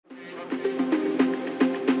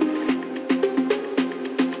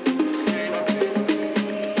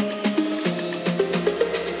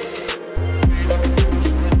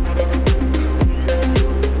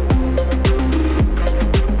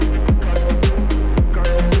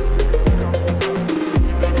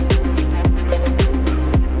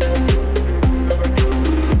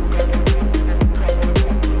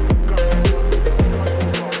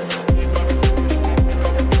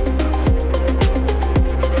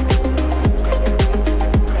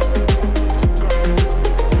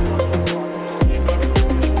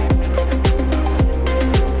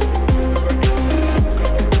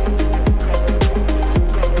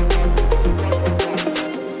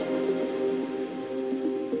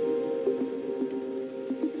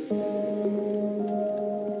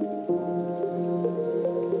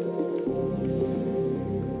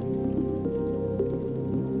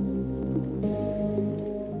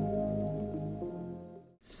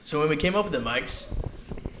So when we came up with the mics,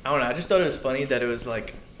 I don't know, I just thought it was funny that it was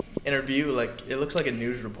like interview, like it looks like a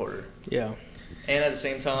news reporter. Yeah. And at the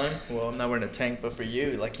same time, well, I'm not wearing a tank, but for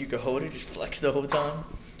you, like you could hold it, just flex the whole time.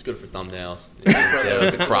 It's good for thumbnails. They don't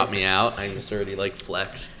have to crop me out. I can just already like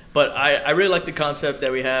flex. But I really like the concept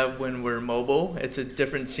that we have when we're mobile. It's a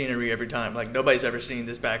different scenery every time. Like nobody's ever seen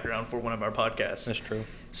this background for one of our podcasts. That's true.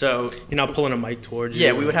 So you're not pulling a mic towards you.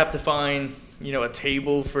 Yeah, we would have to find, you know, a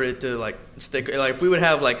table for it to like stick. Like if we would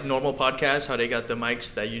have like normal podcasts, how they got the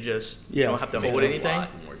mics that you just you don't have to hold anything. A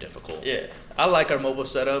lot more difficult. Yeah, I like our mobile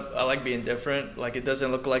setup. I like being different. Like it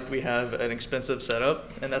doesn't look like we have an expensive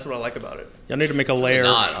setup, and that's what I like about it. Y'all need to make a layer.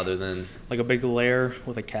 Not other than like a big layer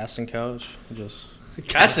with a casting couch. Just.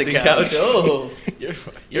 Casting couch. Oh,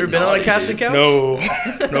 you're ever been on a casting couch? No,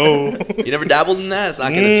 no. You never dabbled in that? It's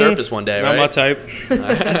not going to surface one day, not right? Not my type. All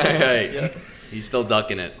right. Yeah. He's still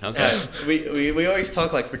ducking it. Okay. We always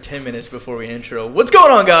talk like for 10 minutes before we intro. What's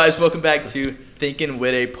going on, guys? Welcome back to Thinking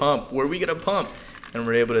with a Pump, where we get a pump and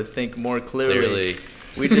we're able to think more clearly.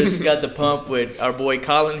 We just got the pump with our boy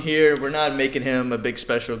Collin here. We're not making him a big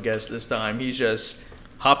special guest this time. He's just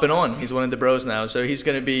hopping on. He's one of the bros now, so he's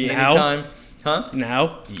going to be anytime. Huh?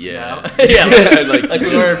 Now? Yeah. Yeah, like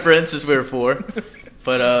we weren't friends since we were 4.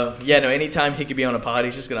 But, yeah, no, anytime he could be on a pod,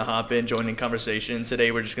 he's just going to hop in, join in conversation.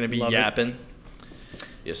 Today we're just going to be yapping.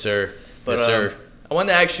 Yes, sir. But, yes, sir. I wanted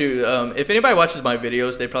to ask you, if anybody watches my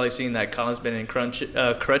videos, they've probably seen that Colin's been in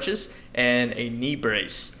crutches and a knee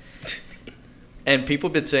brace. And people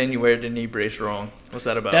have been saying you wear the knee brace wrong. What's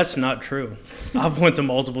that about? That's not true. I've went to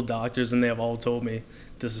multiple doctors, and they have all told me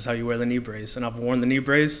this is how you wear the knee brace. And I've worn the knee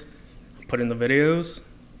brace. Put in the videos.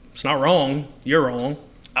 It's not wrong. You're wrong.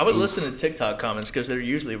 I would listen to TikTok comments because they're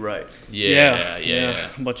usually right. Yeah.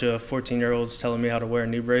 A bunch of 14-year-olds telling me how to wear a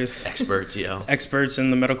knee brace. Experts, yo. Experts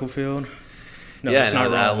in the medical field. No, yeah, it's not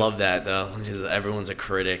wrong. I love that, though, because everyone's a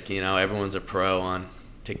critic. You know, everyone's a pro on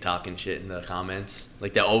TikTok and shit in the comments.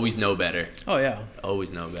 Like, they always know better. Oh, yeah.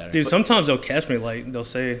 Always know better. Dude, sometimes they'll catch me, like, they'll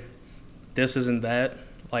say, this isn't that,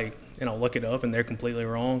 like, and I'll look it up, and they're completely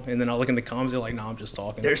wrong. And then I'll look in the comments, they're like, no, I'm just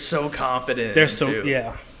talking. They're so confident. They're so,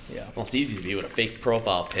 yeah. Well, it's easy to be with a fake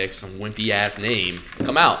profile pic, some wimpy-ass name.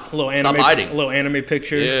 Come out. A little anime, Stop hiding. A little anime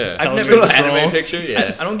picture. Yeah. I've never an anime picture.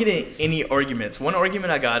 Yeah. I don't get in any arguments. One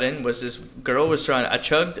argument I got in was this girl was trying. I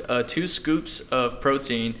chugged 2 scoops of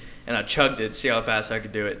protein, and I chugged it to see how fast I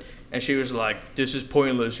could do it. And she was like, "This is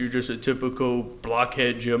pointless. You're just a typical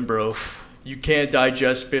blockhead gym bro. You can't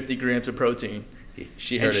digest 50 grams of protein."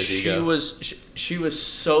 She heard his ego. She was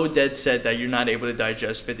so dead set that you're not able to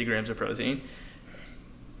digest 50 grams of protein.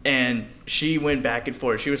 And she went back and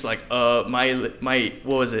forth. She was like,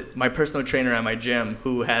 my personal trainer at my gym,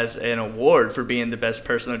 who has an award for being the best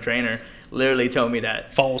personal trainer, literally told me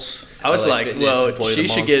that. False. I was like, well,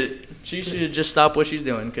 she should just stop what she's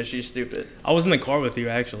doing because she's stupid. I was in the car with you,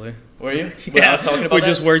 actually. Were you? Yeah. I was talking about we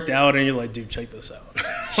just worked out, and you're like, dude, check this out.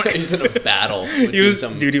 He was in a battle.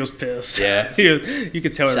 Dude, he was pissed. Yeah. You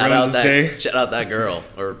could tell it ruined his day. Shout out that girl.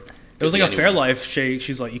 It was like a Fairlife shake.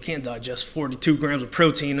 She's like, you can't digest 42 grams of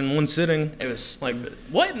protein in one sitting. It was like,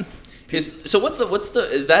 what? So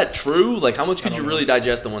is that true? Like, how much could you really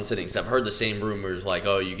digest in one sitting? Because I've heard the same rumors, like,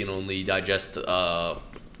 oh, you can only digest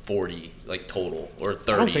 40, like, total, or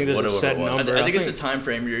 30, I don't think there's a set number. I think it's a time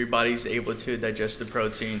frame where your body's able to digest the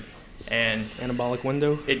protein, and anabolic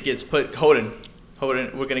window. It gets put. Hold on,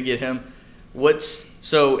 we're gonna get him.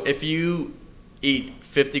 So if you eat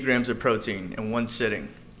 50 grams of protein in one sitting,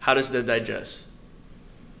 how does that digest?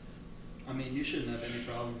 I mean, you shouldn't have any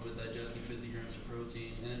problem with digesting 50 grams of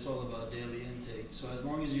protein, and it's all about daily intake. So as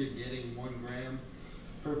long as you're getting 1 gram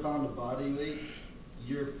per pound of body weight,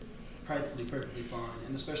 you're practically perfectly fine.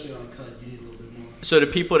 And especially on a cut, you need a little bit more. So the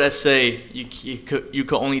people that say you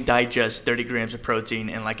could only digest 30 grams of protein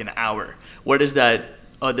in like an hour, where does that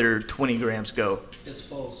other 20 grams go? It's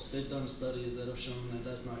false. They've done studies that have shown that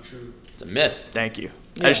that's not true. It's a myth. Thank you.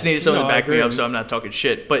 Yeah. I just needed someone to back me up so I'm not talking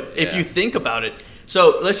shit. But if you think about it,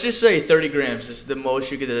 so let's just say 30 grams is the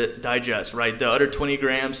most you could digest, right? The other 20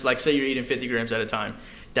 grams, like say you're eating 50 grams at a time,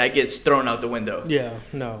 that gets thrown out the window. Yeah,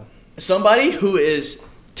 no. Somebody who is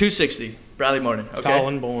 260, Brodie Morton, okay?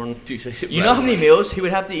 Collin, Borne. 260. You know how many meals? He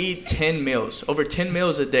would have to eat 10 meals, over 10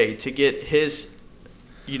 meals a day to get his,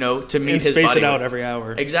 to meet his body. And space it out every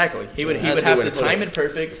hour. Exactly. He would have to time it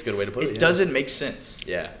perfect. That's a good way to put it. It doesn't make sense.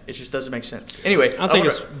 Yeah. It just doesn't make sense. Anyway. I think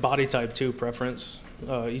it's body type too, preference.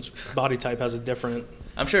 Each body type has a different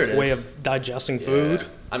way of digesting food.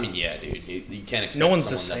 I mean, yeah, dude. You can't expect no one's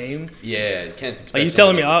the same. Yeah, you can't expect. Are you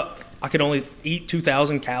telling me I could only eat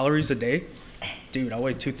 2,000 calories a day? Dude, I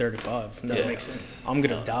weigh 235. No, that makes sense. I'm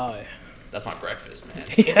going to die. That's my breakfast, man.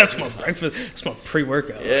 Yeah, that's my breakfast. That's my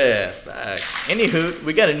pre-workout. Yeah, facts. Anywho,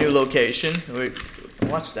 we got a new location.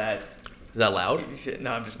 Watch that. Is that loud?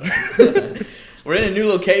 No, I'm just. We're in a new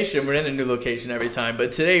location. We're in a new location every time.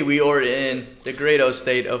 But today we are in the great old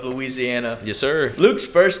state of Louisiana. Yes, sir. Luke's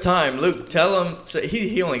first time. Luke, tell him. So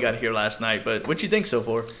he only got here last night, but what you think so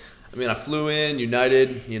far? I mean, I flew in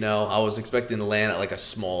United. You know, I was expecting to land at like a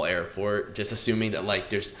small airport, just assuming that like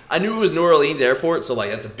there's. I knew it was New Orleans Airport, so like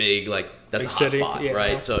that's a big that's big a hot city, spot, yeah.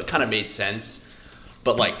 right? So it kind of made sense.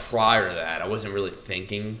 But like prior to that, I wasn't really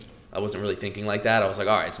thinking like that. I was like,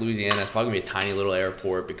 all right, it's Louisiana. It's probably gonna be a tiny little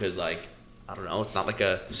airport because like I don't know, it's not like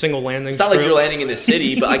a single landing. It's not like you're landing in the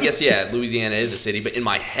city, but I guess yeah, Louisiana is a city. But in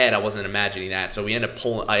my head, I wasn't imagining that. So I end up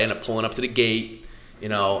pulling up to the gate. You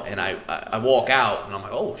know, and I walk out, and I'm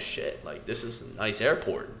like, oh, shit, like, this is a nice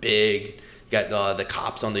airport. Big. Got the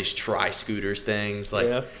cops on these tri-scooters things. Like,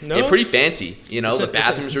 yeah, pretty fancy. You know, the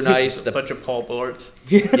bathrooms are nice. A bunch of Paul Blarts.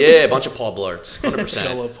 Yeah, a bunch of Paul Blarts,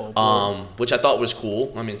 100%. Paul Blart. Which I thought was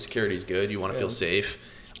cool. I mean, security's good. You want to feel safe.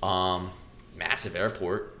 Massive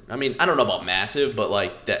airport. I mean, I don't know about massive, but,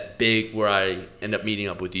 like, that big where I end up meeting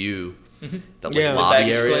up with you. That, like,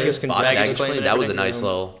 lobby area. Baggage claim. That was a nice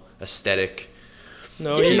little aesthetic.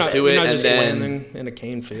 No, you're not just landing in a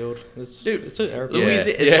cane field. It's an airport.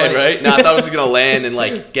 Yeah, right? No, I thought I was going to land and,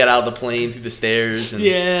 like, get out of the plane through the stairs.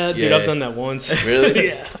 And, dude, I've done that once. Really?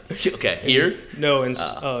 Yeah. Okay, here? No, in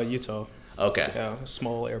Utah. Okay. Yeah, a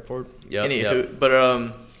small airport. Yep.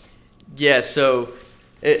 But, yeah, so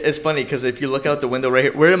it's funny because if you look out the window right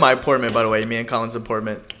here, we're in my apartment, by the way, me and Collin's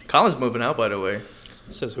apartment. Collin's moving out, by the way.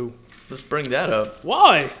 Says who? Let's bring that up.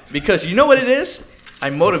 Why? Because you know what it is? I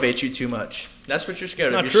motivate you too much. That's what you're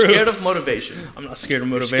scared of. You're scared of motivation. I'm not scared of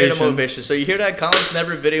motivation. You're scared of motivation. So you hear that? Colin's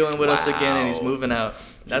never videoing with us again, and he's moving out.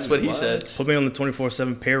 That's what he said. Put me on the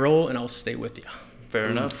 24/7 payroll, and I'll stay with you. Fair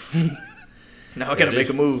enough. Now I gotta make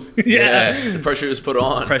a move. Yeah, the pressure is put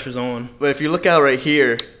on. Pressure's on. But if you look out right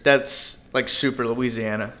here, that's like super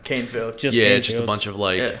Louisiana, cane field. Just a bunch of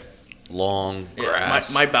like long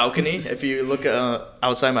grass. My balcony. If you look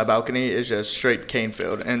outside my balcony, is just straight cane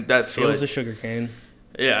field, and that's fields of sugar cane.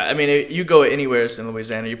 Yeah, I mean, you go anywhere in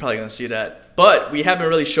Louisiana, you're probably going to see that. But we haven't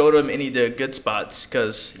really showed them any of the good spots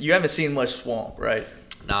because you haven't seen much swamp, right?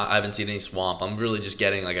 No, I haven't seen any swamp. I'm really just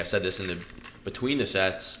getting, like I said, this in the between the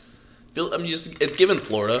sets. It's given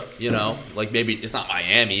Florida, you know, like maybe it's not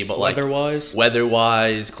Miami, but like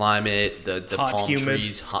weather-wise, climate, the palm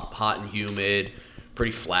trees, hot and humid,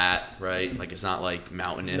 pretty flat, right? Like it's not like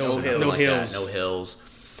mountainous, no hills.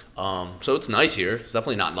 So it's nice here. It's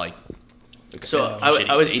definitely not like. So I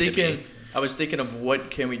was thinking of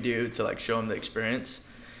what can we do to like show them the experience.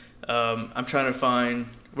 I'm trying to find.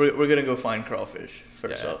 We're gonna go find crawfish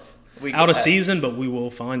first off. Out of season, but we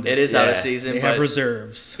will find it. It is out of season. They have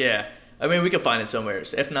reserves. Yeah, I mean we can find it somewhere.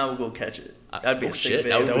 If not, we'll go catch it. That'd be a sick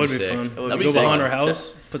video. That would be fun. Go behind our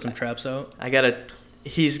house, put some traps out.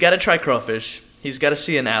 He's got to try crawfish. He's got to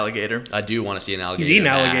see an alligator. I do want to see an alligator. He's eating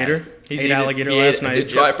alligator. He ate alligator last night. I did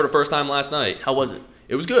try it for the first time last night. How was it?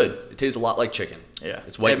 It was good. It tastes a lot like chicken. Yeah.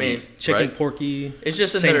 It's white meat. Chicken, right? porky. It's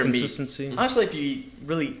just same another consistency. Meat. Honestly, if you eat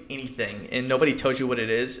really anything and nobody tells you what it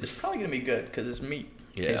is, it's probably going to be good because it's meat.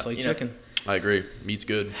 Yeah. Tastes like chicken. I agree. Meat's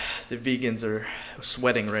good. The vegans are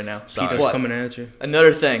sweating right now. PETA's coming at you.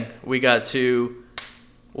 Another thing. We got to...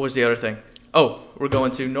 What was the other thing? Oh, we're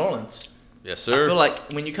going to New Orleans. Yes, sir. I feel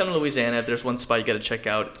like when you come to Louisiana, if there's one spot you got to check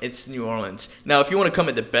out, it's New Orleans. Now, if you want to come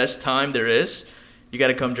at the best time there is, you got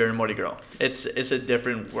to come during Mardi Gras. It's a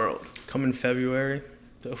different world. Come in February.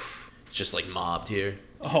 It's just like mobbed here.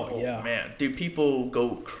 Oh, yeah. Man, dude, people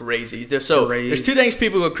go crazy. There's two things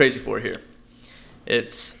people go crazy for here.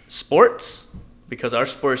 It's sports, because our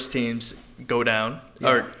sports teams go down. Yeah.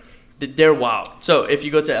 Or they're wild. So if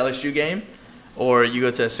you go to an LSU game or you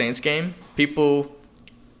go to a Saints game, people,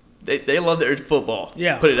 they love their football.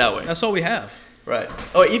 Yeah. Put it that way. That's all we have. Right.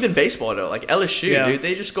 Oh, even baseball, though. Like LSU, dude,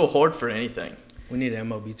 they just go hard for anything. We need an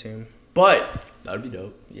MLB team. But that'd be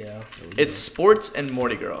dope. Yeah. It's sports and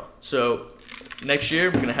Mardi Gras. So next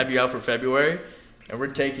year we're gonna have you out for February, and we're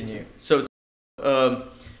taking you. And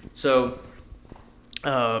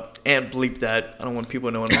bleep that. I don't want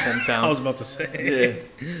people knowing my hometown. I was about to say.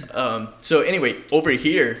 Yeah. So anyway, over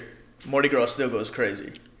here, Mardi Gras still goes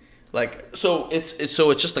crazy. Like it's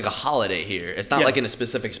just like a holiday here. It's not like in a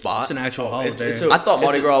specific spot. It's an actual holiday. I thought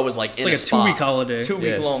Mardi Gras was like in a spot. It's like a 2-week holiday.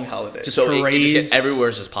 2-week long holiday. Just so parades.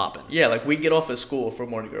 Everywhere's just popping. Yeah, like we get off of school for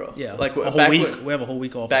Mardi Gras. Yeah, like a whole week. We have a whole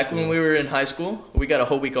week off. Back when we were in high school, we got a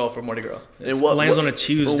whole week off for Mardi Gras. It lands on a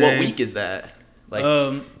Tuesday. What week is that? Like,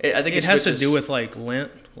 I think it has to do with like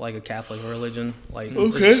Lent. like a Catholic religion. Like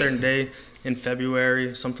there's a certain day in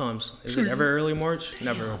February. Sometimes is it ever early March?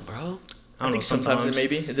 Never, bro. I don't know. Sometimes it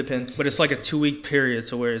maybe. It depends. But it's like a 2-week period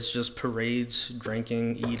to where it's just parades,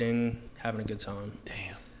 drinking, eating, having a good time.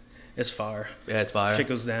 Damn. It's fire. Yeah, it's fire. Shit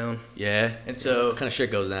goes down. Yeah. And so what kind of shit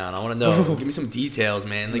goes down? I want to know. Give me some details,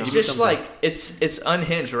 man. Like, it's just like it's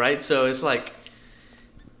unhinged, right? So it's like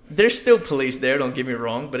there's still police there. Don't get me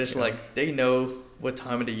wrong, but it's like they know what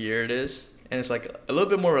time of the year it is, and it's like a little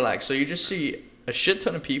bit more relaxed. So you just see a shit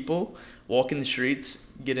ton of people walking the streets,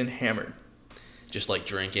 getting hammered. Just like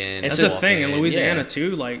drinking. That's the thing in Louisiana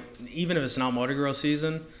too. Like even if it's not Mardi Gras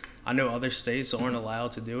season, I know other states aren't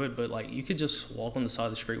allowed to do it, but like you could just walk on the side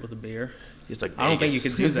of the street with a beer. It's like I don't think you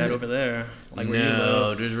could do that over there. Like where you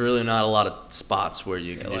live. There's really not a lot of spots where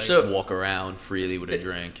you can just walk around freely with a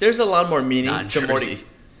drink. There's a lot more meaning to Mardi.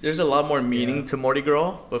 There's a lot more meaning to Mardi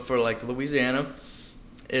Gras, but for like Louisiana,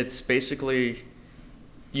 it's basically,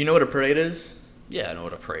 you know what a parade is? Yeah, I know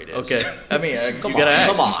what a parade is. Okay, I mean, come on.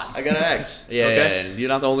 I gotta ask. Yeah, okay? yeah, you're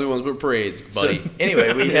not the only ones with parades, buddy. So,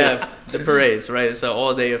 anyway, we have the parades, right? It's an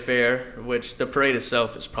all-day affair, which the parade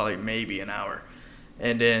itself is probably maybe an hour.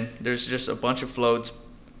 And then there's just a bunch of floats.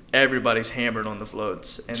 Everybody's hammered on the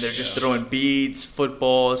floats. And they're just throwing beads,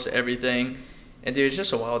 footballs, everything. And dude, it's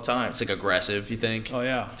just a wild time. It's like aggressive, you think? Oh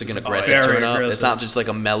yeah, it's like an aggressive turn up. It's not just like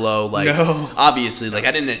a mellow, like obviously, like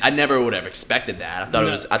I never would have expected that.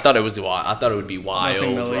 I thought it would be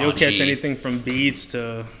wild. You'll catch anything from beads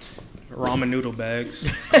to ramen noodle bags.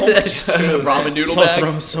 Ramen noodle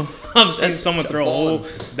bags. I've seen someone throw a whole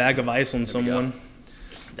bag of ice on someone.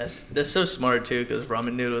 That's so smart too, because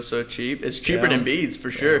ramen noodle is so cheap. It's cheaper than beads for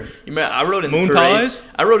sure. You remember, I rode in Moon the parade. pies?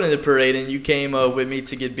 I rode in the parade, and you came with me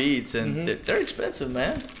to get beads, and they're expensive,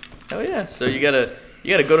 man. Hell yeah! So you gotta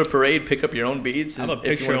go to parade, pick up your own beads. I have a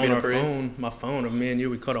picture on my phone of me and you.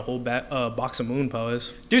 We cut a whole box of moon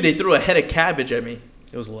pies. Dude, they threw a head of cabbage at me.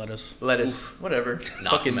 It was lettuce. Whatever.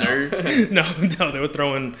 Fucking nerd. No, they were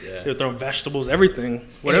throwing vegetables, everything.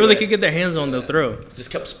 Whatever they could get their hands on, they'll throw.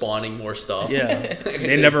 Just kept spawning more stuff. Yeah,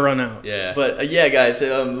 they never run out. Yeah. But yeah, guys,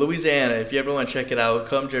 Louisiana, if you ever want to check it out,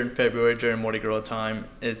 come during February, during Mardi Gras time.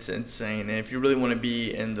 It's insane. And if you really want to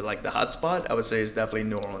be in the hot spot, I would say it's definitely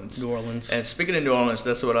New Orleans. New Orleans. And speaking of New Orleans,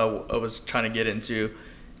 that's what I was trying to get into.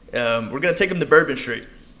 We're going to take him to Bourbon Street.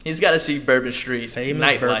 He's got to see Bourbon Street.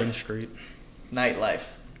 Famous Bourbon Street. Nightlife.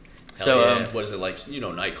 What is it like?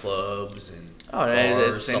 Nightclubs and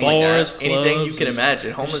bars, stuff bars, like that. Anything you can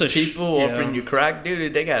imagine. Homeless people offering you crack,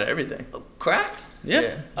 dude. They got everything. Crack?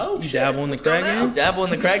 Yeah. Oh, you dabble in the crack game? Dabble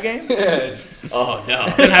in the crack game? Oh no.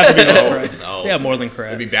 It didn't have to be just crack. No. They have more than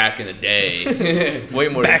crack. Maybe back in the day. Way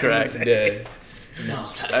more than crack. No,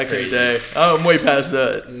 that's crazy. I'm way past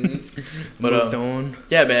that. But moved on.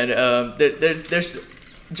 Yeah, man. There's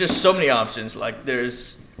just so many options. Like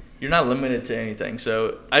you're not limited to anything.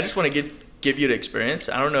 So I just want to give you the experience.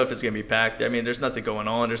 I don't know if it's going to be packed. I mean, there's nothing going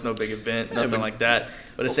on. There's no big event, nothing like that.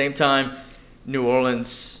 But at the same time, New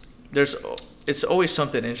Orleans, it's always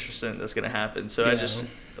something interesting that's going to happen. So I just,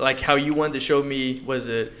 like how you wanted to show me, was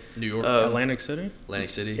it? New York? Atlantic City? Atlantic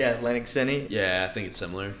City. Yeah, Atlantic City. Yeah, I think it's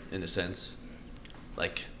similar in a sense.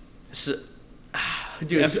 Like...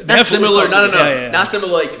 Dude, that's similar. No. Not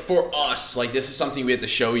similar. Like for us, like this is something we have to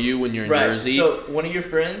show you when you're in Jersey. So one of your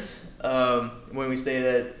friends, when we stayed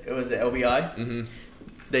at LBI,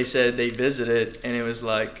 they said they visited and it was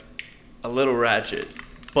like a little ratchet,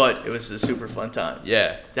 but it was a super fun time.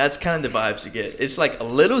 Yeah, that's kind of the vibes you get. It's like a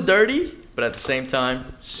little dirty, but at the same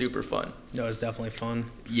time, super fun. No, it's definitely fun.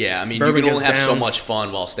 Yeah, I mean, you can only have so much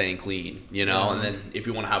fun while staying clean, you know? And then if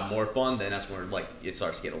you want to have more fun, then that's where, like, it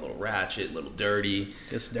starts to get a little ratchet, a little dirty.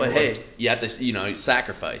 But, hey. You have to,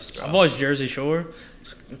 sacrifice, bro. I've watched Jersey Shore.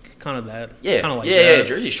 It's kind of that. Yeah, kind of like that.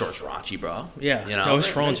 Jersey Shore's raunchy, bro. Yeah,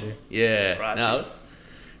 it's raunchy. Yeah. Ratchet. No,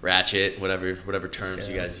 ratchet, whatever terms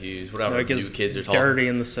you guys use, whatever new kids are talking. Dirty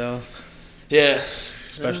in the South. Yeah.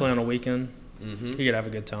 Especially on a weekend. You could have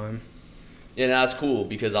a good time. Yeah, that's cool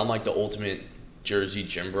because I'm like the ultimate Jersey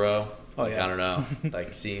GYMBRO. Oh, I don't know.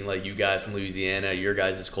 Like seeing like you guys from Louisiana, your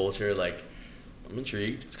guys' culture, like I'm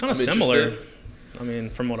intrigued. It's kind of similar. I mean,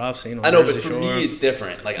 from what I've seen on I know, Jersey but for Shore. me it's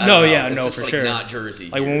different. Like it's for like sure. Not Jersey.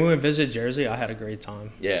 Like when we went visit Jersey, I had a great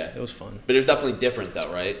time. Yeah. It was fun. But it was definitely different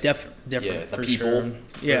though, right? Different the for people, sure.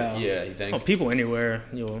 Yeah. Yeah, you think? Well, people anywhere,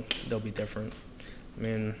 they'll be different. I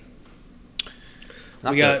mean,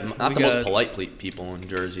 not the most polite people in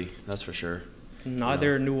Jersey, that's for sure.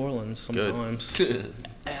 Neither New Orleans sometimes.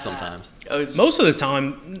 Sometimes. Most of the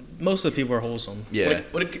time, most of the people are wholesome. Yeah.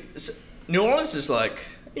 New Orleans is like,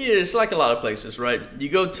 it's like a lot of places, right? You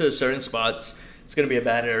go to certain spots, it's going to be a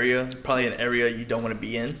bad area, probably an area you don't want to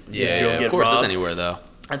be in. Yeah, of course, that's anywhere though.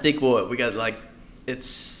 I think we got like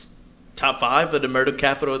it's top 5 of the murder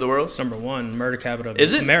capital of the world. It's number 1 murder capital of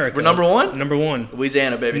Is it? America. We're number 1? Number 1.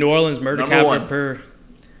 Louisiana, baby. New Orleans murder Number capital 1. per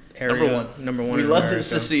area. Number 1. We love to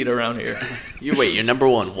secede around here. You're number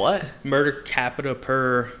 1 what? Murder capita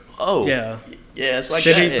per. Oh. Yeah. Yeah, it's like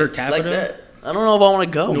city that. per It's capita. like that. I don't know if I want to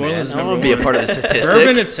go, New man. Orleans I don't number want to be a 1. part of the statistic.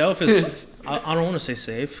 Bourbon itself is, I don't want to say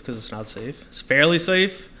safe because it's not safe. It's fairly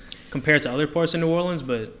safe compared to other parts of New Orleans,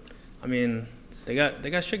 but I mean, they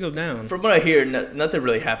got shit go down. From what I hear, nothing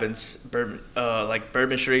really happens. Like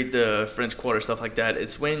Bourbon Street, the French Quarter, stuff like that.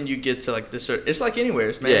 It's when you get to like this. It's like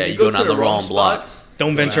anywhere, man. Yeah, you go down the wrong block.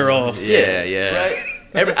 Don't venture off. Yeah.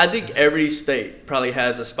 Right. I think every state probably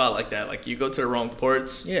has a spot like that. Like you go to the wrong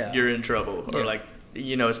ports, you're in trouble, or like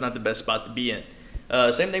it's not the best spot to be in.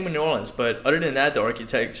 Same thing with New Orleans, but other than that, the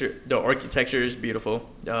architecture is beautiful.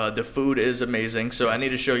 The food is amazing. So I need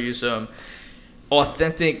to show you some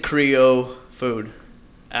authentic Creole food.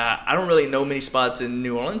 I don't really know many spots in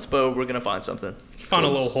New Orleans, but we're gonna find something. Find a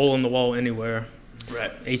little hole in the wall anywhere.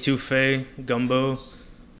 Right. Etouffee, gumbo.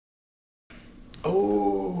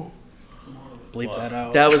 Oh, bleep that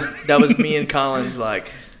out. That was me and Collin's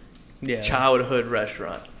yeah. childhood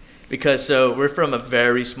restaurant. Because we're from a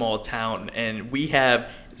very small town, and we have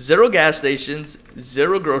 0 gas stations,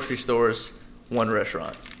 0 grocery stores, 1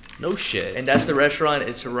 restaurant. No shit. And that's the restaurant.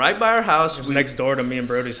 It's right by our house. It's next door to me and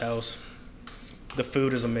Brodie's house. The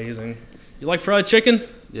food is amazing. You like fried chicken?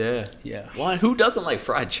 Yeah. Yeah. Why? Who doesn't like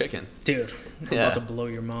fried chicken? Dude, I'm about to blow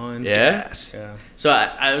your mind. Yes. Yeah. So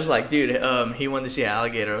I was like, dude, he wanted to see an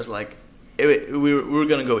alligator. I was like, we were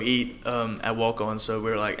going to go eat at Walk-On, so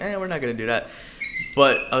we were like, we're not going to do that.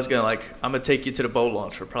 But I was going to I'm going to take you to the boat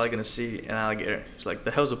launch. We're probably going to see an alligator. He's like,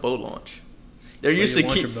 the hell's a boat launch? They're used to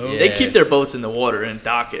they keep their boats in the water and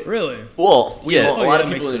dock it. Really? Well, a lot of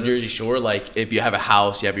that people in the makes Jersey sense. Shore, like if you have a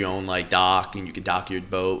house, you have your own dock, and you can dock your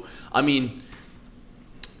boat. I mean,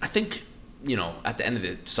 I think at the end of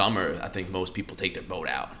the summer, I think most people take their boat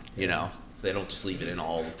out. They don't just leave it in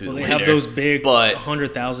all through the winter. They have those big but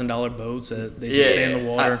 $100,000 boats that they just stay in the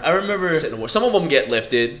water. I remember some of them get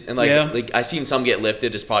lifted, and I seen some get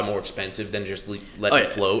lifted. It's probably more expensive than just let it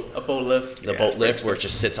float. A boat lift. The boat lift where it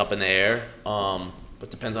just sits up in the air. But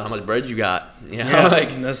depends on how much bread you got.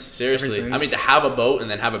 That's seriously. everything. I mean, to have a boat and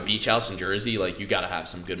then have a beach house in Jersey, you got to have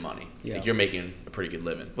some good money. Yeah. You're making a pretty good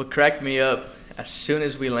living. What cracked me up, as soon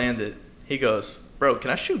as we landed, he goes, bro, can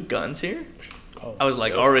I shoot guns here? Oh, I was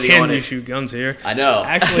already can on you it. shoot guns here? I know.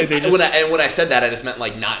 Actually, they just... when I said that, I just meant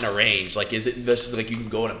not in a range. Is it this is you can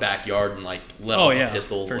go in a backyard and let off a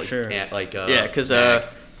pistol? For sure. Because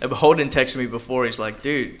Holden texted me before. He's like,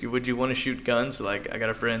 dude, would you want to shoot guns? I got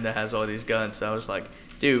a friend that has all these guns. So I was like,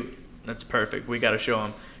 dude, that's perfect. We got to show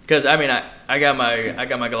him. Because I got my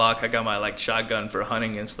Glock. I got my shotgun for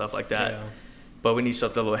hunting and stuff like that. Yeah. But we need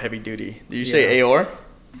something a little heavy duty. Did you say AR?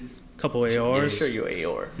 Couple ARs. I'll show you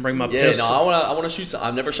AR. Bring my pistol. No, I want to shoot some.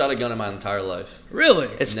 I've never shot a gun in my entire life. Really?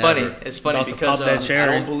 It's Never. funny. It's funny About to because pop that cherry.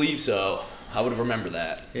 I don't believe so. I would remember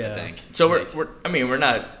that. Yeah. I think. So we're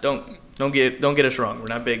not. Don't get us wrong. We're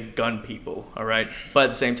not big gun people, all right. But at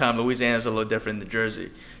the same time, Louisiana's a little different than Jersey.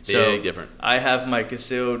 Big different. I have my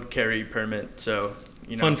concealed carry permit, so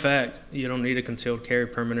Fun fact: you don't need a concealed carry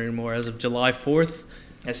permit anymore. As of July 4th,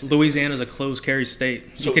 Louisiana is a closed carry state.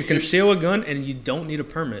 So you can conceal a gun, and you don't need a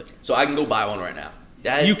permit. So I can go buy one right now.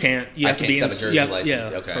 You can't. You have to be in a Jersey license.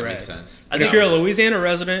 Yeah, okay, correct. makes sense. And if you're a Louisiana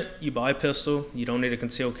resident, you buy a pistol. You don't need a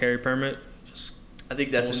concealed carry permit. I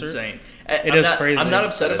think that's insane. It is crazy. I'm not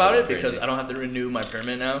upset about it crazy. because I don't have to renew my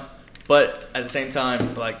permit now. But at the same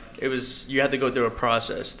time, you had to go through a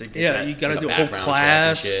process to get that. You got to do a whole background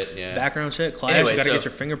class, check and shit, yeah. background check, class. Anyway, you got to get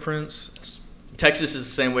your fingerprints. Texas is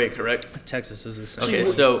the same way, correct? Texas is the same. Okay,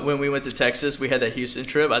 so when we went to Texas, we had that Houston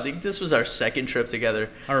trip. I think this was our second trip together.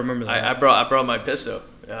 I remember that. I brought my pistol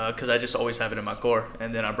because I just always have it in my car,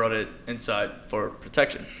 and then I brought it inside for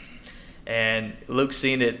protection. And Luke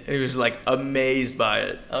seen it, and he was amazed by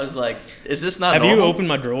it. I was like, "Is this not Have normal?" you opened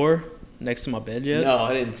my drawer next to my bed yet? No,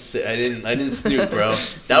 I didn't snoop, bro.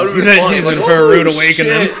 That would have been funny. He's in for a rude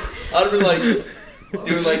awakening. I'd have been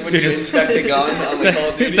doing when you inspect a gun on the Call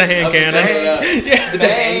of Duty. It's a hand cannon. It's a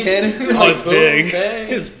hand cannon. Oh, it's big. Bang,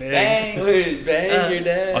 It's big. Bang, bang, you're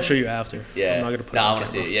dead. I'll show you after. Yeah. I'm not gonna put I it on want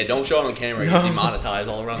to see camera. it. Yeah, don't show it on camera. You're demonetized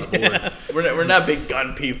all around the board. We're not big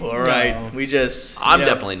gun people, all right? No. We just. I'm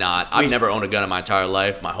definitely not. I've never owned a gun in my entire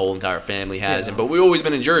life. My whole entire family hasn't. But we've always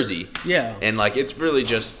been in Jersey. Yeah. And it's really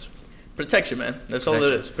just Protection, man. That's all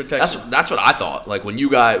it is. Protection. That's what I thought. Like when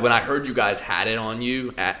I heard you guys had it on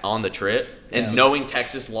you on the trip, and knowing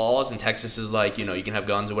Texas laws and Texas is like, you know, you can have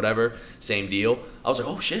guns or whatever, same deal. I was like,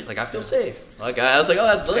 oh shit, like I feel safe. Like I was like, oh,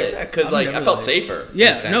 that's lit, because like I felt safer.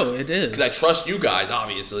 Yeah, no, it is. Because I trust you guys,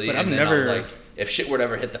 obviously. But and I've then never. I was like, if shit were to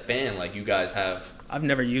ever hit the fan, like you guys have. I've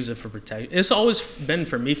never used it for protection. It's always been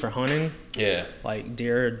for me for hunting. Yeah. Like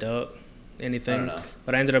deer, duck, anything. I don't know.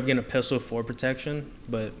 But I ended up getting a pistol for protection.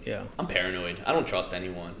 But yeah. I'm paranoid. I don't trust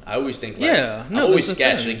anyone. I always think like, I'm always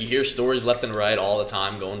sketch. Like you hear stories left and right all the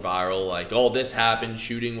time going viral, like, oh, this happened,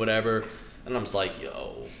 shooting, whatever. And I'm just like,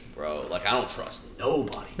 yo, bro, like I don't trust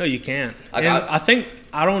nobody. No, you can't. Like, I think,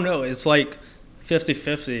 I don't know, it's like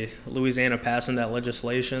 50-50 Louisiana passing that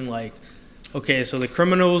legislation. Like, okay, so the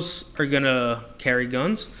criminals are going to carry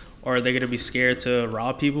guns, or are they going to be scared to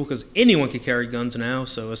rob people? Because anyone can carry guns now,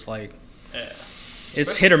 so it's like,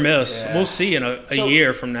 it's hit or miss. Yeah. We'll see in a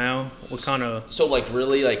year from now what kind of... So, like,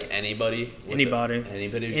 really, like, anybody? Anybody.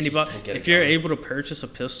 If you're able to purchase a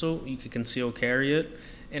pistol, you can conceal carry it.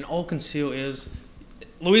 And all conceal is...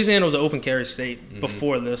 Louisiana was an open carry state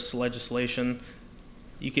before this legislation.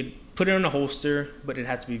 You could put it in a holster, but it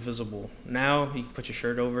had to be visible. Now, you can put your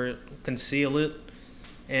shirt over it, conceal it,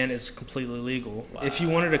 and it's completely legal. Wow. If you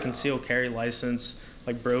wanted a concealed carry license,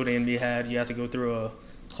 like Brodie and me had, you have to go through a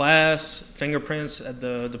class, fingerprints at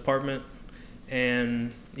the department,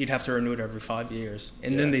 and you'd have to renew it every 5 years.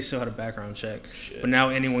 And then they still had a background check. Shit. But now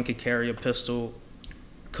anyone could carry a pistol,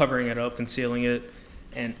 covering it up, concealing it.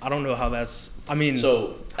 And I don't know how that's. I mean,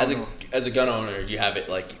 so as a gun owner, you have it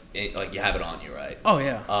like you have it on you, right? Oh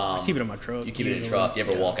yeah, I keep it in my truck. You keep it in the truck. You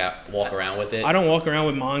ever walk around with it? I don't walk around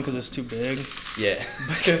with mine because it's too big. Yeah,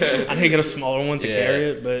 I need to get a smaller one to carry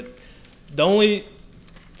it. But the only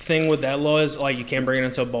thing with that law is like you can't bring it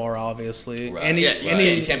into a bar, obviously. Right.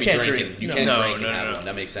 You can't be drinking. You can't drink and have one.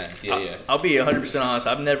 That makes sense. Yeah. I'll be 100% honest.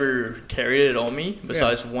 I've never carried it on me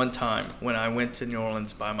besides one time when I went to New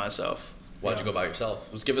Orleans by myself. Why'd you go by yourself?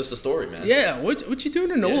 Let's give us the story, man. Yeah, what you doing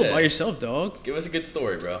in NOLA by yourself, dog? Give us a good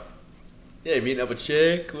story, bro. Yeah, you meeting up with a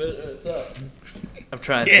chick? What's up? I'm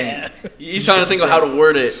trying to think. He's trying to think of how to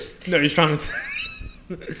word it. No, he's trying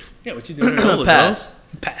to... Yeah, what you doing in NOLA, Pass.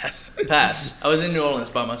 Dog? Pass. I was in New Orleans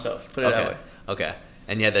by myself. Put it that way. Okay.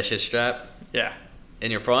 And you had that shit strap? Yeah. In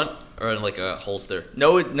your front or in like a holster?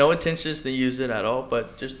 No intentions to use it at all,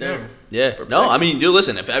 but just there. Yeah. No, I mean, dude,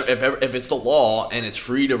 listen, if it's the law and it's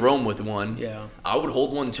free to roam with one, I would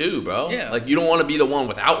hold one too, bro. Yeah. Like, you don't want to be the one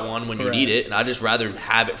without one when you need it, and I'd just rather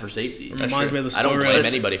have it for safety. Reminds me of the story. I don't blame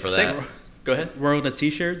anybody for that. Go ahead. World of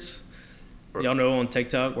T-shirts. Y'all know on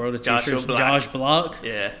TikTok, World of T-shirts. Josh Block.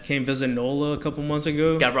 Yeah. Came visit NOLA a couple months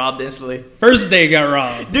ago. Got robbed instantly. First day got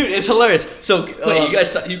robbed. Dude, it's hilarious. So wait,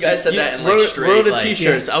 you guys said that in like straight World of like,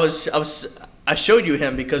 T-shirts. I showed you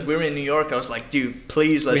him because we were in New York. I was like, dude,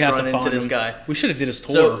 please let's run into this guy. We should have did his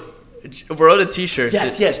tour. So, World of T-shirts.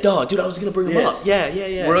 Yes, dog. Dude, I was gonna bring him up.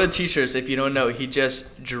 Yeah. World of T-shirts. If you don't know, he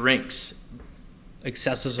just drinks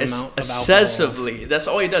excessive amount of alcohol. Excessively. That's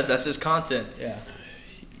all he does. That's his content. Yeah.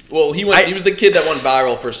 Well, he was the kid that went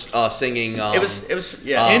viral for singing. It was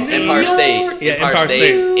Empire State. Empire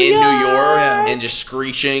State in New York, and just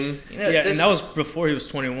screeching. And that was before he was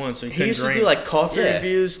 21, so he couldn't used drink. to do like coffee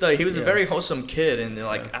reviews. Like, he was a very wholesome kid, and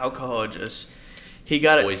like alcohol just he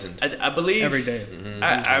got it poisoned. I believe every day. Mm-hmm.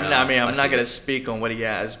 I'm not gonna speak on what he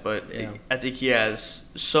has, but I think he has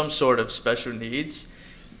some sort of special needs.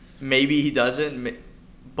 Maybe he doesn't,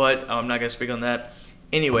 but I'm not gonna speak on that.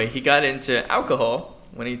 Anyway, he got into alcohol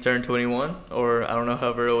when he turned 21, or I don't know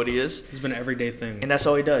however old he is. It's been an everyday thing. And that's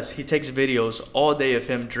all he does. He takes videos all day of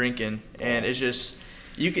him drinking, and it's just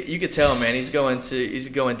you could tell, man, he's going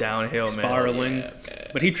downhill, spiraling. Man.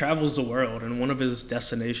 But he travels the world, and one of his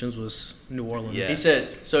destinations was New Orleans. Yeah. He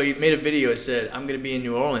said, so he made a video. It said, I'm going to be in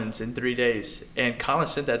New Orleans in 3 days. And Collin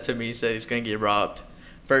sent that to me. He said he's going to get robbed.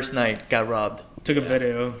 First night, got robbed. Took a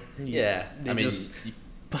video. Yeah. They just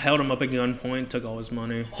held him up at gunpoint, took all his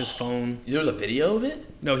money, his phone. There was a video of it?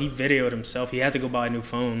 No, he videoed himself. He had to go buy a new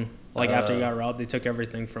phone. Like, after he got robbed, they took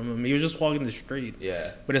everything from him. He was just walking the street.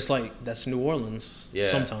 Yeah. But it's like, that's New Orleans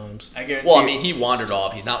sometimes. I guarantee. Well, I mean, he wandered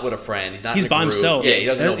off. He's not with a friend. He's not in a by group. himself. Yeah, he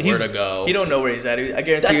doesn't know where to go. He don't know where he's at. I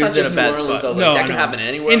guarantee that's he's in a bad spot. Though. Like, no, that can happen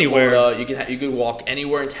anywhere in Florida. You can walk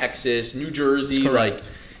anywhere in Texas, New Jersey. Correct.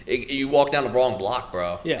 Like, you walk down the wrong block,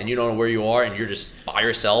 bro. Yeah. And you don't know where you are, and you're just by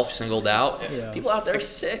yourself, singled out. Yeah. People out there are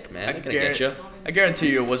sick, man. They're going to get you. I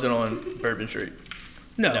guarantee you it wasn't on Bourbon Street.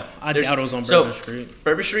 No, I doubt it was on Bourbon Street.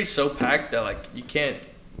 Bourbon Street's so packed that, like, you can't.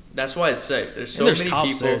 That's why it's safe. There's so many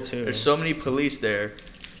cops people. There too. There's so many police there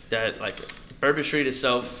that, like, Bourbon Street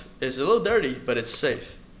itself is a little dirty, but it's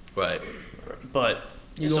safe. Right. But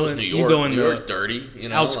You so is New York. You go in New York's dirty. You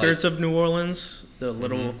know, outskirts of New Orleans, the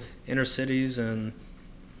little inner cities, and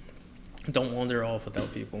don't wander off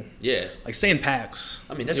without people. Yeah. Like stay in packs.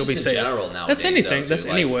 I mean, that's just in general now. That's anything. That's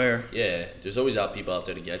anywhere. Yeah. There's always people out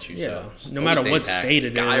there to get you. Yeah. So no matter what state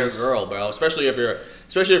it is. Guy or girl, bro. Especially if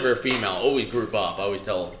you're a female, always group up. I always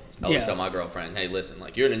tell my girlfriend, hey, listen,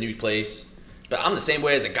 like you're in a new place. But I'm the same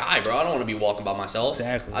way as a guy, bro. I don't want to be walking by myself.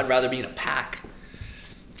 Exactly. I'd rather be in a pack.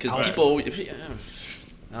 Because people, I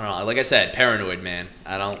don't know. Like I said, paranoid, man.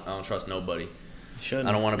 I don't trust nobody. Shouldn't.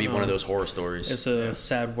 I don't want to be one of those horror stories. It's a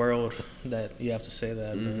sad world that you have to say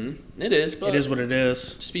that. It is, but it is what it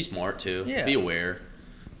is. Just be smart too. Yeah. Be aware.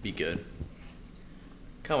 Be good.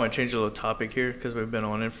 Kind of want to change a little topic here because we've been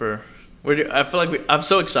on it for. I feel like I'm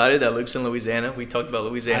so excited that Luke's in Louisiana. We talked about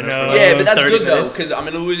Louisiana. I know. For Yeah, but that's 30 good minutes. though because I'm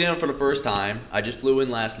in Louisiana for the first time. I just flew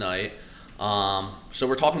in last night. So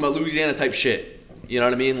we're talking about Louisiana type shit. You know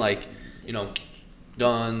what I mean? Like,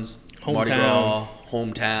 guns, Mardi Gras,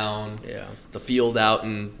 hometown. Yeah. The field out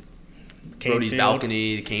in Brodie's field.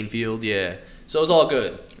 balcony, the cane field. Yeah. So it's all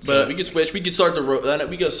good. But we could switch. We could start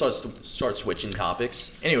start switching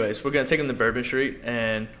topics. Anyways, we're gonna take them to Bourbon Street,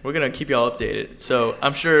 and we're gonna keep y'all updated. So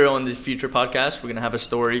I'm sure on the future podcast, we're gonna have a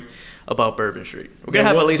story about Bourbon Street. We're gonna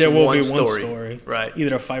have at least one story. Right.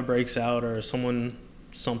 Either a fight breaks out or something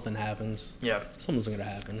happens. Yeah. Something's gonna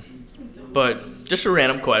happen. But just a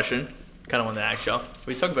random question, kind of want to ask y'all.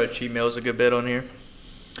 We talk about cheat meals a good bit on here.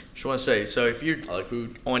 Just want to say, so if you're I like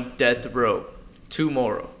food. on death row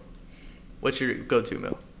tomorrow, what's your go-to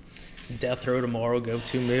meal? Death row tomorrow,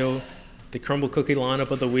 go-to meal, the crumble cookie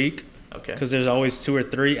lineup of the week. Okay. Because there's always 2 or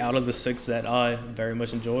 3 out of the 6 that I very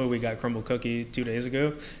much enjoy. We got crumble cookie 2 days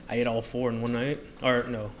ago. I ate all 4 in one night, or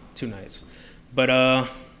no, 2 nights. But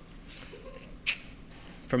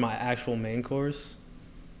for my actual main course,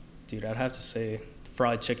 dude, I'd have to say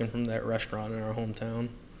fried chicken from that restaurant in our hometown.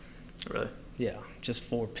 Really? Yeah, just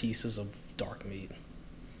 4 pieces of dark meat.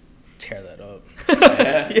 Tear that up.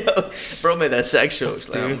 Yeah. Yo, bro made that sexual.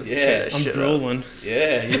 Dude, yeah, I'm drooling.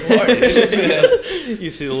 Yeah, you are. Dude. You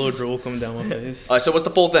see the little drool come down my face. All right, so what's the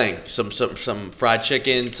full thing? Some fried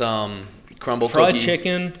chicken, some crumble Fried cookie.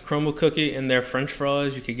 chicken, crumble cookie, and their French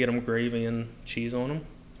fries. You could get them gravy and cheese on them.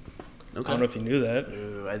 Okay. I don't know if you knew that.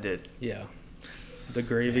 Ooh, I did. Yeah. The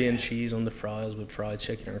gravy and cheese on the fries with fried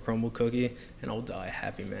chicken or crumble cookie, and I'll die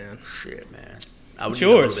happy, man. Shit, man. I would It's need a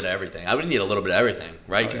little yours. bit of everything. I would need a little bit of everything,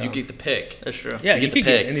 right? Because Oh, yeah. you get the pick. That's true. Yeah, you get the could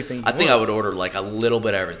get pick. anything you I think want. I would order like a little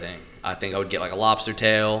bit of everything. I think I would get like a lobster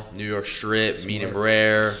tail, New York strip, medium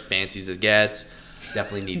rare, fancy as it gets.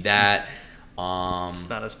 Definitely need that. It's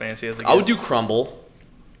not as fancy as it I would do gets. crumble.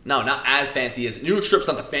 No, not as fancy as New York strip's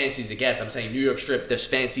not the fancy as it gets. I'm saying New York strip, as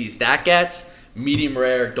fancy as that gets. Medium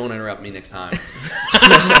rare. Don't interrupt me next time.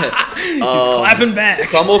 He's clapping back.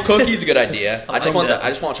 Crumble cookie's a good idea. I just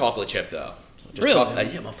that. want chocolate chip though. Just Really?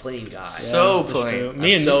 chocolate. Yeah, I'm a plain guy. So that's plain. true.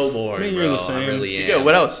 I'm so boring, me and bro. you're the same. I really am. Yeah,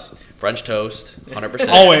 what else? French toast, 100%.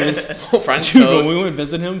 Always. French Dude, toast. when we went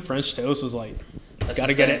visit him, French toast was like,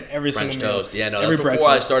 gotta get it every French single meal. toast. Yeah, no, every that's before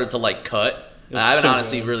I breakfast. started to like cut. was I haven't so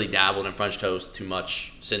honestly good. really dabbled in French toast too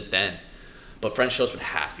much since then. But French toast would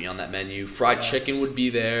have to be on that menu. Fried chicken would be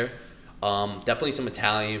there. Definitely some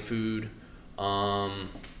Italian food.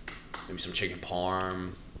 Maybe some chicken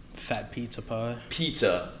parm. Fat pizza pie.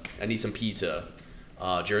 Pizza. I need some pizza.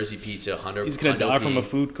 Jersey pizza. 100. He's gonna die from a P.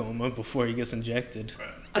 food coma before he gets injected.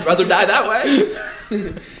 I'd rather die that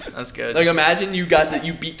way. That's good. Like imagine you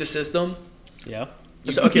beat the system. Yeah.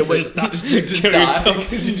 Okay, wait. Just die. Just Kill die yourself.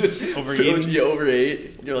 because you just Overeaten. You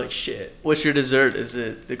overate. You're like shit. What's your dessert? Is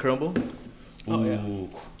it the crumble? Oh, yeah. Ooh,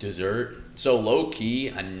 dessert. So low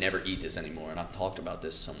key, I never eat this anymore, and I've talked about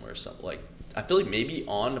this somewhere. So like, I feel like maybe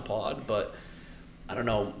on the pod, but I don't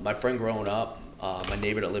know. My friend growing up, my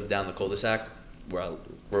neighbor that lived down the cul-de-sac where I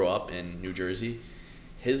grew up in New Jersey,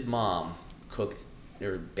 his mom cooked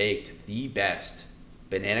or baked the best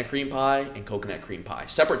banana cream pie and coconut cream pie,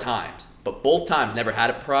 separate times, but both times never had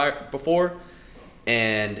it before,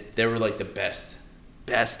 and they were like the best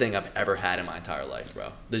thing I've ever had in my entire life,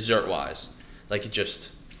 bro. Dessert wise, like it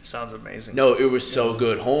just. Sounds amazing. No, it was so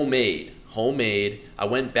good. Homemade. I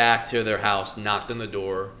went back to their house, knocked on the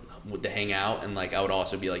door to hang out, and like I would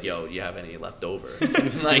also be like, "Yo, do you have any left over?"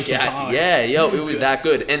 Like, yeah, yo, it was that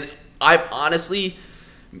good. And I honestly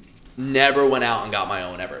never went out and got my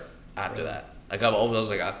own ever after that. Like I was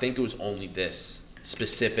like, I think it was only this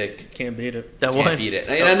specific. Can't beat it. Can't beat it.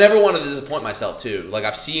 And I never wanted to disappoint myself too. Like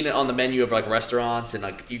I've seen it on the menu of like restaurants, and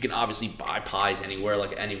like you can obviously buy pies anywhere,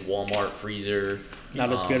 like any Walmart freezer. Not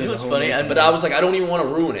as good as a It's homemade. funny, But I was like, I don't even want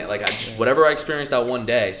to ruin it. Like I just whatever I experienced that one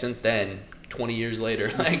day. Since then, 20 years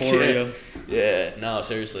later. Like, Euphoria. yeah, no,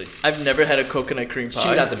 seriously. I've never had a coconut cream pie. She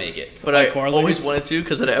would have to make it. But I always wanted to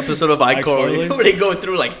because of the episode of iCarly where they go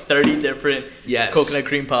through like 30 different coconut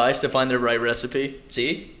cream pies to find the right recipe.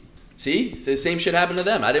 See? The same shit happened to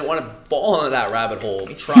them. I didn't want to fall into that rabbit hole,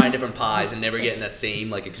 trying different pies and never getting that same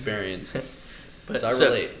like experience. So I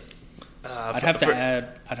relate. I'd have to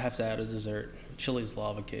add a dessert. Chili's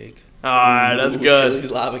lava cake. Alright, that's good.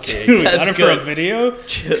 Chili's lava cake. Dude, we got it for a video.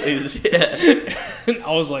 Chili's, yeah.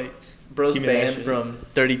 I was like, bro's banned from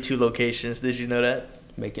 32 locations. Did you know that?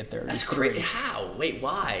 Make it 30. That's crazy. How? Wait,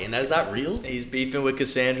 why? And is that real? He's beefing with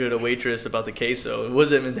Cassandra, the waitress, about the queso. It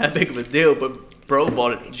wasn't even that big of a deal, but bro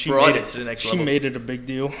brought it to the next level. She made it a big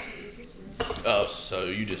deal. Oh, so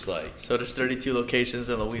you just like... So there's 32 locations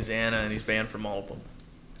in Louisiana, and he's banned from all of them.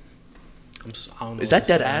 I don't know is that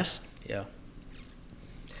dead ass? Yeah.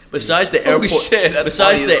 Besides the airport,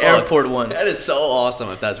 airport one. That is so awesome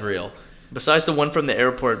if that's real. Besides the one from the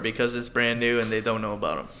airport, because it's brand new and they don't know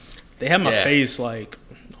about him. They have my face like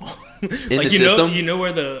in like the system. You know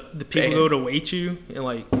where the people go to wait you, and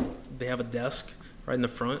like they have a desk right in the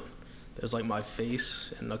front. There's like my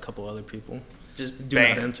face and a couple other people. Just do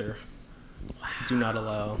not enter. Wow. Do not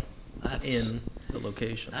allow in the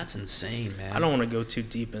location. That's insane, man. I don't want to go too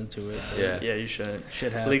deep into it. Yeah, you shouldn't.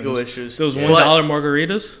 Shit happens. Legal issues. Those $1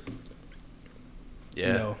 margaritas.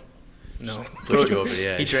 Yeah. No. Pushed you over.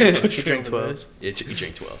 Yeah. He drank 12. Yeah, he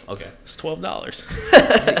drank 12. Okay. It's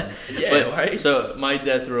 $12. Yeah, right. So my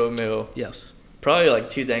death row meal. Yes. Probably like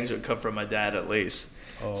 2 things would come from my dad at least.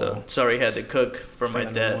 Oh. So sorry he had to cook for my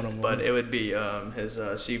death, but it would be his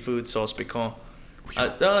seafood sauce piquant.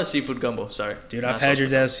 Seafood gumbo, sorry. Dude, I've had your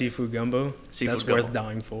dad's seafood gumbo. That's worth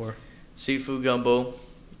dying for. Seafood gumbo,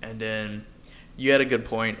 and then you had a good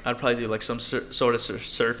point. I'd probably do like some sort of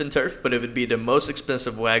surf and turf, but it would be the most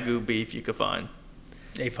expensive Wagyu beef you could find.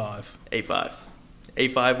 A5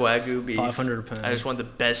 Wagyu beef. 500 a pound. I just want the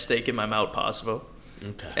best steak in my mouth possible.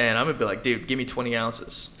 Okay. And I'm gonna be like, dude, give me 20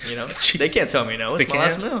 ounces. You know, they can't tell me no. It's my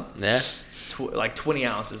last meal. Yeah. Like 20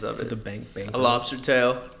 ounces of it. The bank. A lobster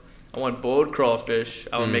tail. I want boiled crawfish.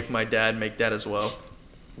 I would make my dad make that as well.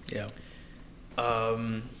 Yeah.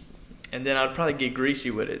 And then I'd probably get greasy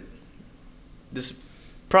with it. This is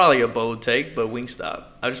probably a bold take, but Wingstop.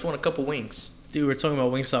 I just want a couple wings. Dude, we were talking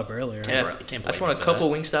about Wingstop earlier. Yeah, I just want a couple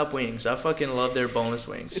Wingstop wings. I fucking love their boneless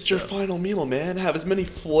wings. It's your final meal, man. Have as many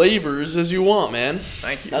flavors as you want, man.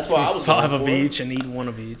 Thank you. That's what I was going for. 5 of each and eat 1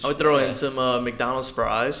 of each. I would throw in some McDonald's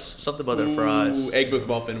fries. Something about their fries. Egg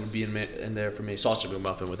McMuffin would be in there for me. Sausage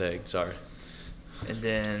McMuffin with egg. Sorry. And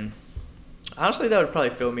then, honestly, that would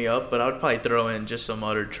probably fill me up. But I would probably throw in just some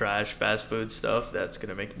other trash fast food stuff that's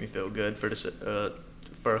gonna make me feel good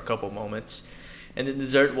for a couple moments. And then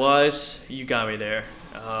dessert-wise, you got me there.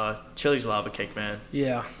 Chili's lava cake, man.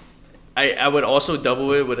 Yeah. I would also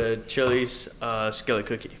double it with a Chili's skillet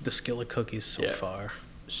cookie. The skillet cookie's so fire.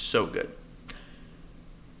 So good.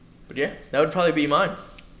 But yeah, that would probably be mine.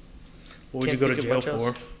 What would you go to jail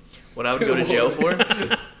for? What I would go to jail for?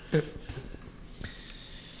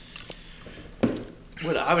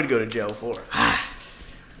 What I would go to jail for?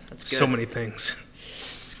 That's good. So many things.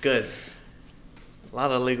 It's good. A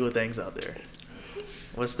lot of legal things out there.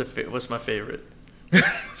 What's my favorite?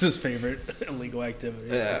 What's his favorite illegal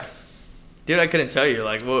activity? Yeah. Dude, I couldn't tell you.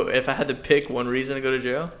 Like, well, if I had to pick one reason to go to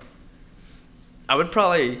jail, I would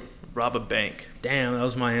probably rob a bank. Damn, that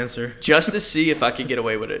was my answer. Just to see if I could get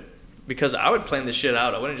away with it. Because I would plan this shit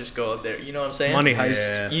out. I wouldn't just go out there. You know what I'm saying? Money heist.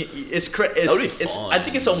 Yeah. It's I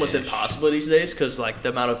think it's almost impossible these days because like the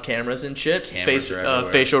amount of cameras and shit,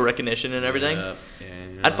 facial recognition and everything. Yeah.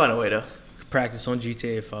 I'd find a way to practice on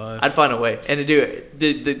GTA 5. I'd find a way, and to do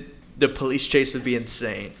it, the police chase would be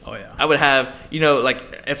insane. Oh yeah. I would have, like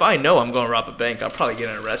if I know I'm going to rob a bank, I'll probably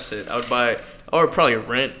get arrested. I would buy or probably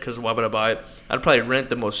rent because why would I buy it? I'd probably rent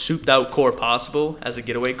the most souped out core possible as a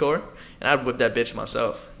getaway core. And I'd whip that bitch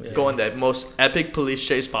myself. Yeah. Go on that most epic police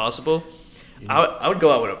chase possible. I would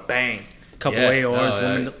go out with a bang. Couple ARs,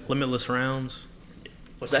 limitless rounds.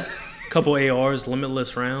 What's that? Couple ARs,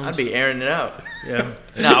 limitless rounds. I'd be airing it out. Yeah.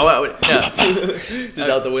 No, I would. No. Just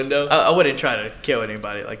out the window. I wouldn't try to kill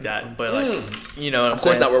anybody like that. But like, you know what I'm saying? Of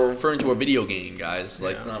course not. We're referring to a video game, guys.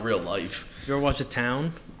 Like it's not real life. You ever watch The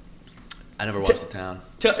Town? I never watched The Town.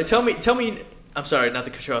 Tell me. I'm sorry, not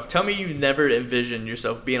to cut you off. Tell me you never envisioned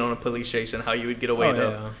yourself being on a police chase and how you would get away,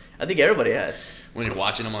 though. Yeah. I think everybody has. When you're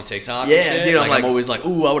watching them on TikTok yeah, and shit, dude, I'm always like,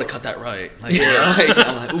 ooh, I would have cut that right. Like,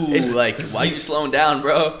 I'm like, ooh, why are you slowing down,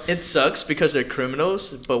 bro? It sucks because they're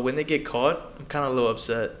criminals, but when they get caught, I'm kind of a little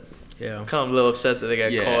upset. Yeah. I'm kind of a little upset that they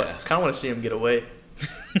got caught. I kind of want to see them get away.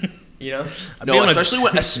 You know? No, especially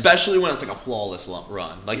when it's like a flawless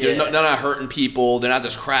run. Like they're not hurting people. They're not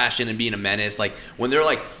just crashing and being a menace. Like when they're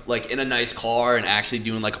like in a nice car and actually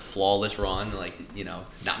doing like a flawless run, like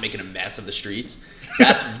not making a mess of the streets.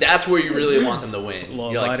 That's where you really want them to win.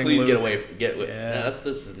 You're like, please get away. Yeah, this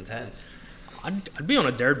is intense. I'd be on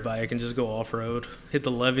a dirt bike and just go off road, hit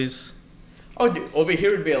the levees. Oh, dude, over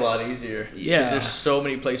here would be a lot easier. Yeah. Because there's so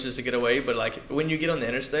many places to get away. But, like, when you get on the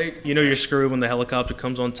interstate... you're screwed when the helicopter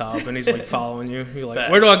comes on top and he's, like, following you. You're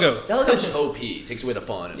like, where do I go? The helicopter's OP. Takes away the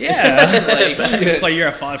fun. Yeah. It's like you're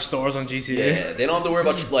at 5 stars on GTA. Yeah. They don't have to worry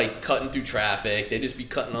about, like, cutting through traffic. They just be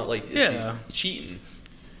cutting out, like, cheating.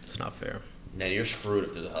 It's not fair. Then you're screwed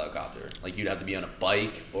if there's a helicopter. Like, you'd have to be on a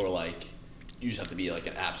bike or, like, you just have to be, like,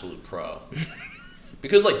 an absolute pro.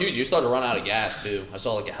 Because, like, dude, you start to run out of gas, too. I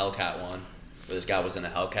saw, like, a Hellcat one. This guy was in a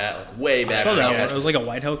Hellcat, like way back. I saw that one. It was like a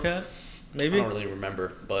white Hellcat, maybe. I don't really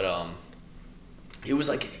remember, but it was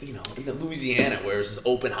like in Louisiana where it's just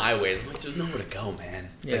open highways. I'm like, there's nowhere to go, man.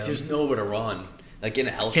 Yeah. Like, there's nowhere to run. Like in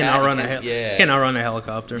a Hellcat, can't outrun a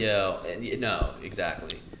helicopter. Yeah, no,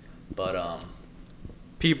 exactly. But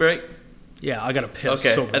pee break. Yeah, I got to piss.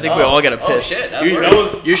 Okay, I think we all got to piss. Oh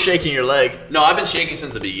shit, you're shaking your leg. No, I've been shaking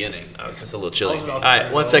since the beginning. I was just a little chilly. All right,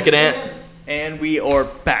 1 second, and we are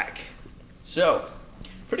back. So,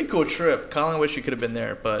 pretty cool trip. Collin wish you could have been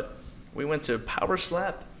there, but we went to Power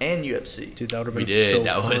Slap and UFC. Dude, that would have been so fun.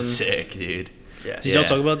 That was sick, dude. Yeah. Did y'all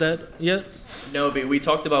talk about that yet? No, but we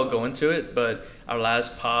talked about going to it, but our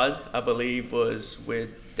last pod, I believe, was with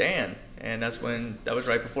Dan. And that was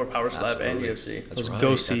right before Power Slap and UFC. That's right.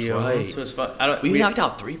 Go CEO. Right. So it's fun. We knocked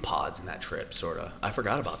out 3 pods in that trip, sort of. I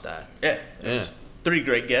forgot about that. Yeah. 3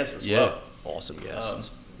 great guests as well. Awesome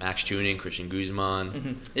guests. Max Tuning, Christian Guzman.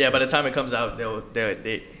 Mm-hmm. Yeah, by the time it comes out, they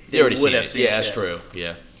already seen it. Yeah, that's true.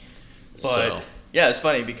 Yeah. But yeah, it's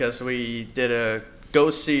funny because we did a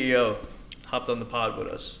Ghost CEO hopped on the pod with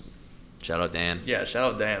us. Shout out Dan. Yeah,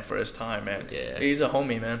 shout out Dan for his time, man. Yeah. He's a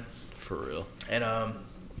homie, man. For real. And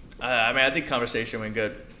I think conversation went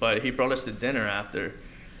good, but he brought us to dinner after,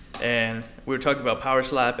 and we were talking about Power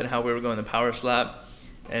Slap and how we were going to Power Slap,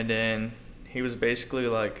 and then he was basically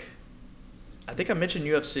like, I think I mentioned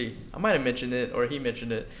UFC. I might have mentioned it, or he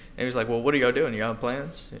mentioned it. And he was like, well, what are y'all doing? You got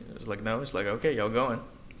plans? I was like, no. He's like, okay, y'all going.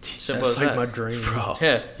 Simple as that. That's like my dream. Bro.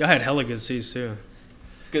 Yeah. Y'all had hella good seats, too.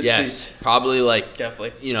 Good seats. Probably like,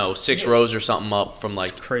 definitely. 6 rows or something up from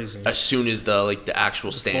like, it's crazy. As soon as the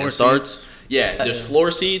actual stand starts. Seats. Yeah, there's floor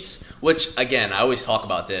seats, which, again, I always talk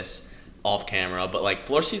about this off camera, but like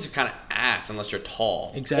floor seats are kind of ass unless you're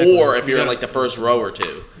tall, exactly, or if you're in like the first row or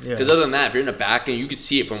two. Because yeah. other than that, if you're in the back and you can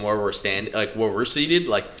see it from where we're standing, like where we're seated,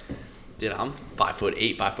 like, dude, I'm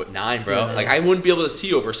 5'8", 5'9", bro. Yeah. Like I wouldn't be able to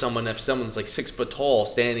see over someone if someone's like 6 foot tall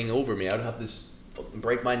standing over me. I'd have to fucking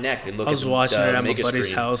break my neck and look. I was watching it at my buddy's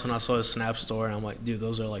screen. house and I saw his Snap store and I'm like, dude,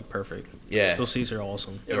 those are like perfect. Yeah, those seats are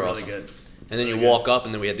awesome. They're really awesome. Good. And then you walk up,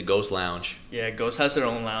 and then we had the Ghost Lounge. Yeah, Ghost has their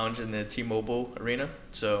own lounge in the T-Mobile arena.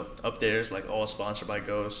 So up there's like all sponsored by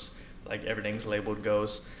Ghost. Like everything's labeled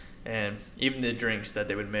Ghost, and even the drinks that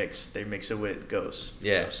they would mix, they mix it with Ghost.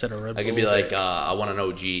 Yeah, so set of Red Bull. I could be like, I want an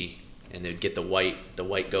OG, and they'd get the white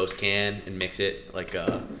Ghost can and mix it like.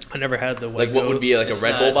 I never had the white. Like what would be like a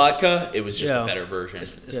Red Bull vodka? It was just a better version.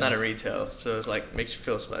 It's not a retail, so it's like makes you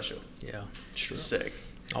feel special. Yeah, true. Sick.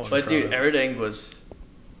 But dude, everything was.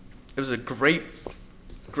 It was a great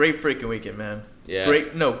freaking weekend, man. Yeah.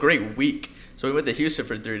 Great week. So we went to Houston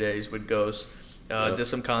for 3 days with Ghost. Did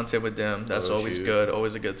some content with them. That's always good.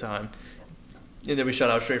 Always a good time. And then we shot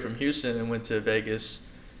out straight from Houston and went to Vegas.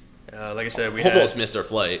 Like I said, we almost missed our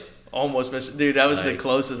flight. Almost missed. Dude, that was the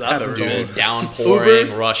closest I've ever been. Downpouring,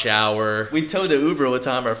 Uber, rush hour. We told the Uber what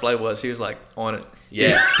time our flight was. He was like, on it.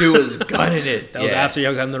 Yeah. Dude was gunning it. That was after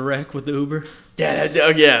y'all got in the wreck with the Uber?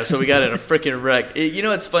 Yeah, so we got in a freaking wreck.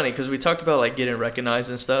 It's funny because we talked about like getting recognized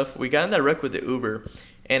and stuff. We got in that wreck with the Uber,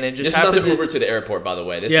 and it just happened. This is not the Uber to the airport, by the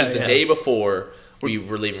way. This is the day before we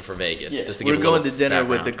were leaving for Vegas. Yeah. Just to we're going to dinner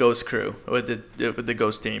with the Ghost crew, with the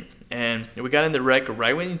Ghost team, and we got in the wreck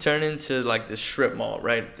right when you turn into like this strip mall.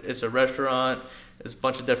 Right, it's a restaurant. There's a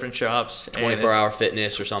bunch of different shops. 24-hour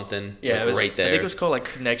fitness or something. Yeah, like right there. I think it was called like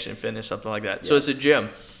Connection Fitness, something like that. Yeah. So it's a gym.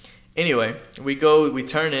 Anyway, we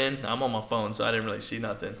turn in. I'm on my phone, so I didn't really see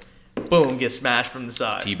nothing. Boom, get smashed from the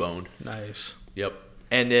side. T-boned. Nice. Yep.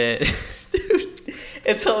 And then, dude,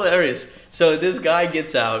 it's hilarious. So this guy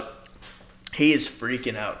gets out. He is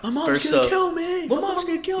freaking out. My mom's going to kill me. My mom's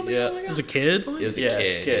going to kill me. Yeah. It was a kid? It was a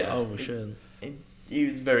kid. Kid. Oh, shit. He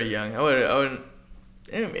was very young. I wouldn't.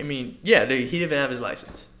 I mean, yeah, dude, he didn't even have his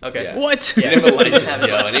license. Okay. Yeah. What? He didn't have a license,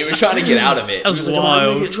 yo, and he was trying to get out of it. That was he was like, wild. am I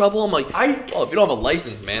gonna get in trouble? I'm like, if you don't have a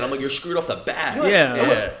license, man, I'm like, you're screwed off the bat.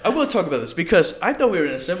 Yeah. I will talk about this because I thought we were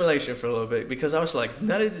in a simulation for a little bit because I was like,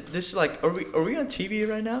 this is like, are we on TV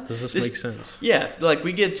right now? Does this make sense? Yeah, like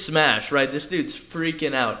we get smashed, right? This dude's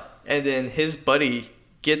freaking out, and then his buddy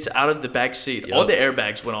gets out of the back seat. Yep. All the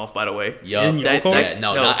airbags went off, by the way. Yup. In your car? Yeah,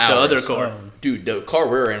 no, not the ours. other car. Dude, the car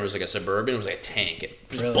we were in was like a Suburban. It was like a tank.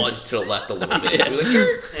 It just budged to the left a little bit. It was like,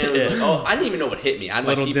 and it was like, oh, I didn't even know what hit me. I had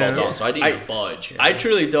my seatbelt on, so I didn't even budge. I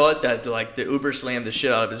truly thought that like the Uber slammed the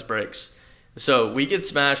shit out of his brakes. So we get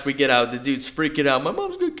smashed, we get out, the dude's freaking out. My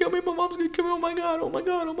mom's gonna kill me, oh my god, oh my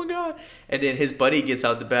god, oh my god. And then his buddy gets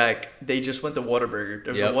out the back. They just went to Whataburger.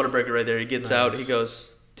 There's a Whataburger right there. He gets out, he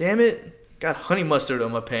goes, damn it. Got honey mustard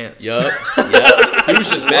on my pants. Yup. He was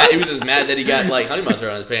just mad. He was just mad that he got like honey mustard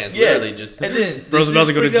on his pants. Yeah. Literally just. And then bro's about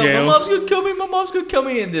to go to jail. My mom's gonna kill me. My mom's gonna kill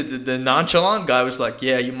me. And the nonchalant guy was like,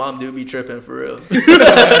 "Yeah, your mom do be tripping for real."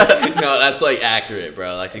 No, that's like accurate,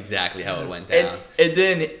 bro. That's exactly how it went down. And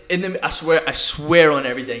then I swear on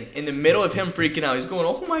everything. In the middle of him freaking out, he's going,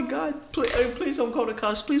 "Oh my god, please don't call the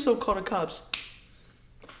cops. Please don't call the cops."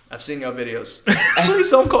 I've seen your videos. Please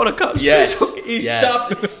don't call the cops. Yes. He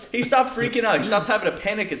stopped freaking out. He stopped having a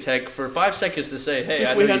panic attack for 5 seconds to say, "Hey,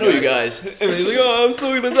 like, I know you guys." And he's like, "Oh, I'm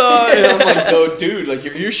still gonna die." And I'm like, "No, dude, like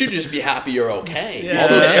you should just be happy you're okay. Yeah. All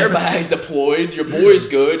those airbags deployed. Your boy's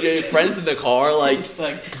good. You have friends in the car. Like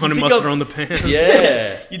honey mustard on the pants.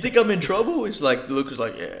 Yeah. You think I'm in trouble?" It's like Luke was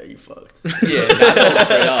like, "Yeah, you fucked."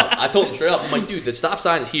 Yeah. I told him straight up. I'm like, "Dude, the stop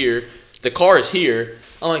sign's here. The car is here."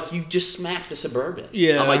 I'm like, you just smacked the Suburban.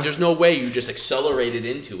 Yeah. I'm like, there's no way you just accelerated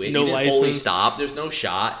into it. No you didn't license. fully stop. There's no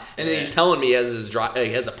shot. And then he's telling me he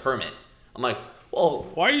has a permit. I'm like, well,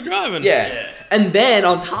 why are you driving? Yeah. And then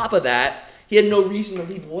on top of that, he had no reason to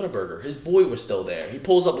leave Whataburger. His boy was still there. He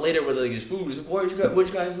pulls up later with like his food. He's like, why'd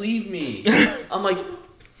you guys leave me? I'm like,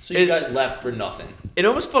 so you guys left for nothing. It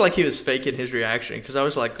almost felt like he was faking his reaction because I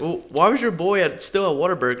was like, well, why was your boy still at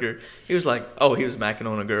Whataburger? He was like, oh, he was macking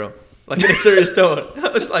on a girl. Like in a serious tone. I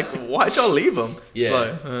was like, why'd y'all leave him?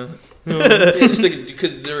 Yeah. Just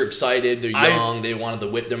because they're excited, they're young, they wanted to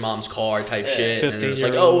whip their mom's car type shit. 15 and it's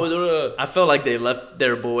like, oh, I felt like they left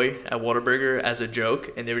their boy at Whataburger as a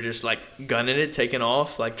joke, and they were just like gunning it, taking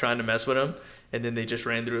off, like trying to mess with him, and then they just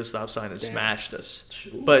ran through a stop sign and smashed us.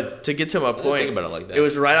 But to get to my point, think about it like that. It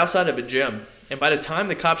was right outside of a gym, and by the time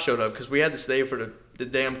the cops showed up, because we had to stay for the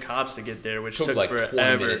damn cops to get there, which took like forever.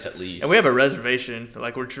 20 minutes at least. And we have a reservation.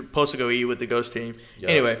 Like we're supposed to go eat with the ghost team. Yep.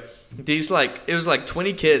 Anyway, it was like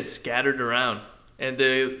 20 kids scattered around, and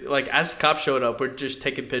as the cops showed up, we're just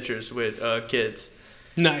taking pictures with kids.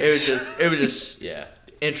 Nice. It was just yeah,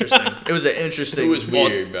 interesting. It was an interesting. It was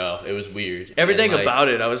weird, bro. It was weird. Everything about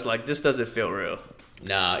it, I was like, this doesn't feel real.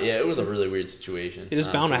 Nah, yeah, it was a really weird situation. It is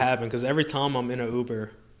bound to happen because every time I'm in an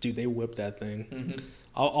Uber, dude, they whip that thing. Mm-hmm.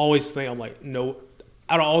 I'll always think, I'm like, no.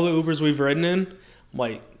 Out of all the Ubers we've ridden in, I'm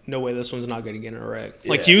like, no way this one's not going to get in a wreck. Yeah.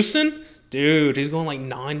 Like Houston, dude, he's going like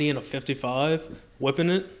 90 and a 55, whipping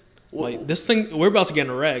it. Whoa. Like this thing, we're about to get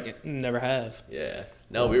in a wreck. Never have. Yeah.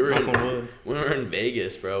 No, we were in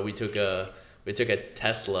Vegas, bro. We took a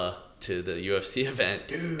Tesla to the UFC event,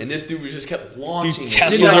 dude, and this dude just kept launching. Dude,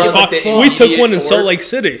 Teslas are fucking. We took one in Salt Lake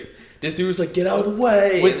City. This dude was like, "Get out of the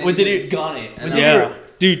way!" What did he gun it? Yeah,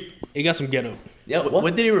 dude, he got some get up. Yeah.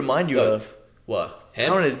 What did he remind you of? What?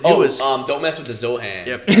 Him? Don't mess with the Zohan.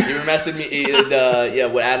 Yep. You were messing me.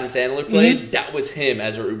 What Adam Sandler played. Mm-hmm. That was him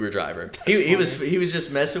as an Uber driver. He was just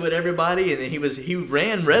messing with everybody, and then he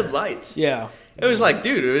ran red lights. Yeah. It was like,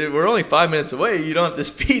 dude, we're only 5 minutes away. You don't have to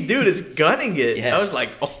speed. Dude is gunning it. Yes. I was like,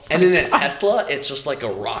 oh. And in a Tesla, it's just like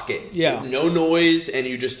a rocket. Yeah. No noise, and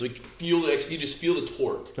you just like feel the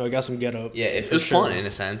torque. No, I got some get up. Yeah, it was fun in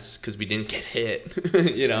a sense because we didn't get hit,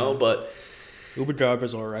 but. Uber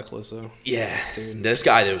drivers are reckless though. Yeah, dude. This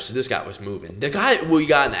guy was moving. The guy we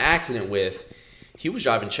got in the accident with, he was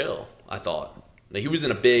driving chill. I thought like he was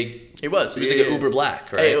in a big. He was like an Uber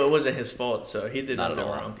Black, right? Hey, it wasn't his fault, so he did nothing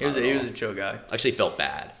wrong. He was a chill guy. I actually felt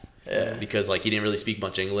bad. Yeah. Because like he didn't really speak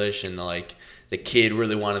much English, and like the kid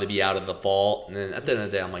really wanted to be out of the fault. And then at the end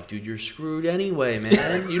of the day, I'm like, dude, you're screwed anyway,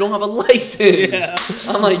 man. You don't have a license. Yeah.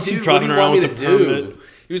 I'm like, dude, what do you want me to do?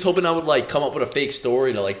 He was hoping I would like come up with a fake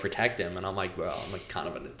story to like protect him, and I'm like, bro, I'm like kind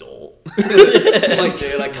of an adult. Like,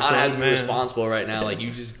 dude, I kind of have to be responsible right now. Like,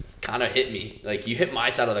 you just kind of hit me. Like, you hit my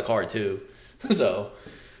side of the car too. So,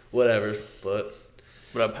 whatever. But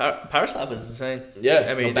But Power Slap is insane. Yeah,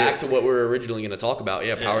 I mean, back to what we were originally going to talk about.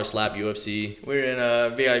 Yeah, Power Slap, UFC. We were in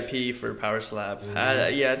a VIP for Power Slap.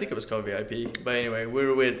 I think it was called VIP. But anyway, we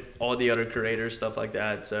were with all the other creators, stuff like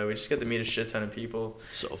that. So we just got to meet a shit ton of people.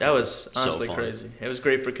 So fun. That was honestly crazy. It was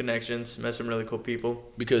great for connections. Met some really cool people.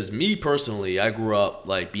 Because me personally, I grew up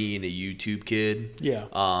like being a YouTube kid. Yeah.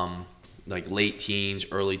 Like late teens,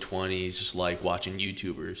 early 20s, just like watching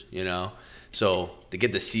YouTubers, you know? So to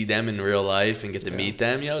get to see them in real life and get to meet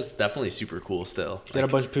them, it's definitely super cool still. They had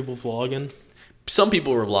a bunch of people vlogging? Some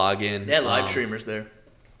people were vlogging. They had live streamers there.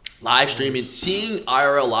 Live streaming. Seeing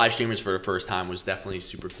IRL live streamers for the first time was definitely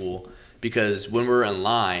super cool because when we were in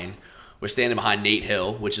line, we're standing behind Nate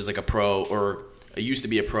Hill, which is like a pro, or used to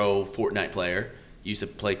be a pro Fortnite player. Used to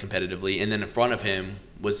play competitively. And then in front of him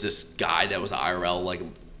was this guy that was IRL, like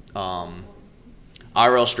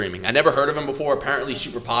IRL streaming. I never heard of him before. Apparently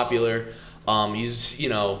super popular. He's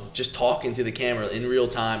just talking to the camera in real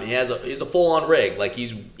time. He has a full on rig. Like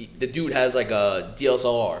the dude has like a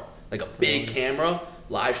DSLR, like a big camera,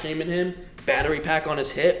 live streaming him. Battery pack on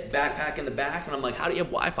his hip, backpack in the back, and I'm like, how do you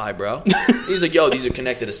have Wi-Fi, bro? He's like, yo, these are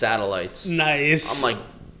connected to satellites. Nice. I'm like,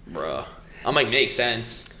 bruh. I'm like, makes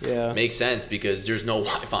sense. Yeah. Makes sense because there's no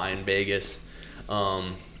Wi-Fi in Vegas.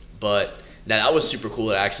 But that was super cool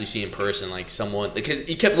to actually see in person, like someone, because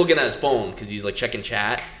he kept looking at his phone because he's like checking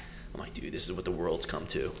chat. I'm like, dude, this is what the world's come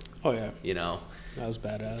to. Oh, yeah. You know? That was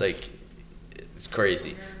badass. It's like, it's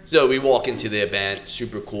crazy. So we walk into the event,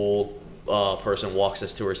 super cool. Person walks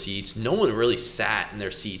us to our seats. No one really sat in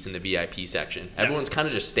their seats in the VIP section. Everyone's kind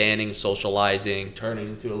of just standing, socializing,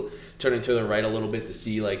 turning to the right a little bit to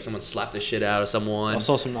see like someone slap the shit out of someone. I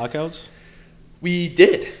saw some knockouts. We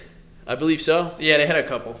did, I believe so. Yeah, they had a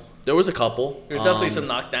couple. There was a couple. There's definitely some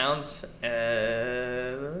knockdowns.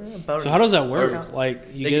 So how does that work? Like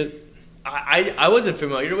I wasn't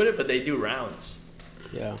familiar with it, but they do rounds.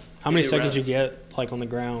 Yeah. How many seconds you get like on the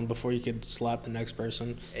ground before you could slap the next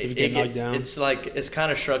person if you get knocked down? It's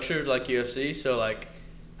kind of structured like UFC. So like,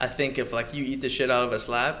 I think if like you eat the shit out of a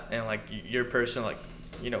slap and like your person like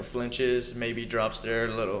flinches, maybe drops their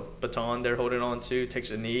little baton they're holding on to,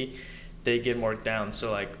 takes a knee, they get marked down.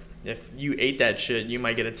 So like if you ate that shit, you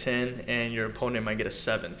might get a 10 and your opponent might get a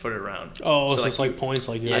 7 for the round. Oh, so it's like points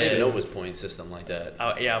like I didn't know it was point system like that.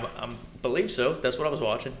 Yeah, I believe so. That's what I was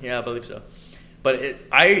watching. Yeah, I believe so. But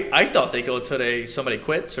I thought they go until somebody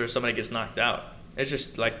quits or somebody gets knocked out. It's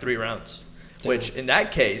just like 3 rounds. Damn. Which in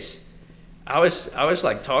that case, I was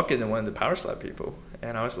like talking to one of the Power Slap people,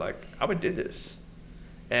 and I was like, I would do this.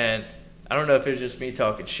 And I don't know if it was just me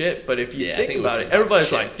talking shit, but if you think about it,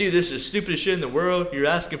 everybody's like, dude, this is the stupidest shit in the world. You're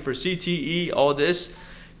asking for CTE, all this.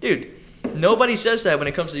 Dude, nobody says that when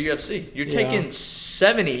it comes to UFC. You're taking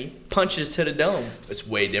 70 punches to the dome. It's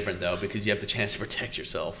way different, though, because you have the chance to protect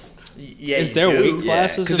yourself. Yeah, is there weight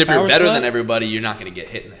classes? Because if you're better than everybody, you're not going to get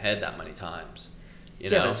hit in the head that many times. You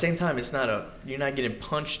know? But at the same time, you're not getting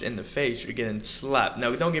punched in the face. You're getting slapped.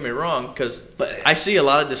 Now, don't get me wrong, because I see a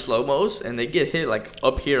lot of the slow-mos, and they get hit like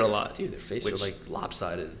up here a lot. Dude, their faces are like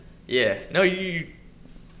lopsided. Yeah. No,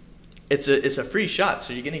 it's a free shot,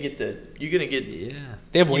 so you're gonna get. Yeah.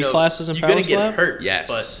 They have weight classes in Power Slap? You're gonna get hurt. Yes.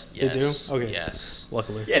 But they do. Okay. Yes.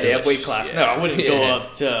 Luckily. Yeah, they have weight class. No, I wouldn't go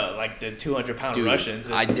up to like the 200-pound Russians.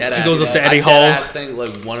 It goes up to Eddie Hall.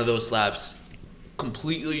 Like one of those slaps,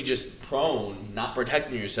 completely just prone, not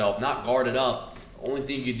protecting yourself, not guarded up. The only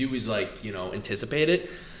thing you do is like anticipate it.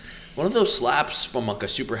 One of those slaps from like a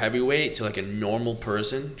super heavyweight to like a normal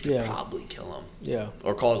person could probably kill him. Yeah.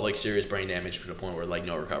 Or cause like serious brain damage to the point where like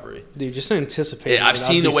no recovery. Dude, just anticipate. Yeah, I've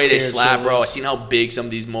seen the way they slap, bro. I've seen how big some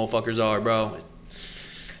of these motherfuckers are, bro.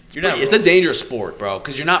 It's a dangerous sport, bro,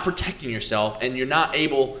 because you're not protecting yourself and you're not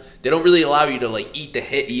able. They don't really allow you to like eat the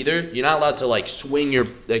hit either. You're not allowed to like swing your.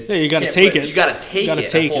 Like, yeah, you got to take it. You got to take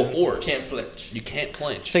it at full force. You can't flinch. You can't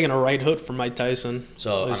flinch. Taking a right hook from Mike Tyson.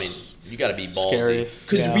 So I mean, you got to be ballsy.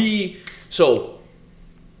 Because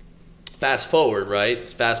fast forward, right?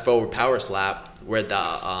 It's fast forward Power Slap. We're at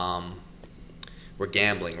the we're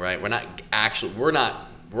gambling, right? We're not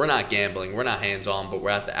gambling. We're not hands on, but we're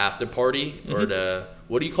at the after party or the.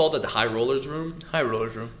 What do you call that? The high rollers room? High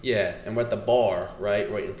rollers room. Yeah, and we're at the bar,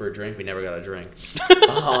 right? Waiting for a drink. We never got a drink.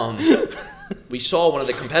 We saw one of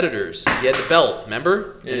the competitors. He had the belt,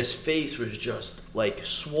 remember? Yeah. And his face was just like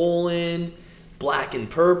swollen, black and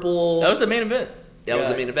purple. That was the main event. That was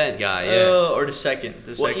the main event guy, yeah. Or the second.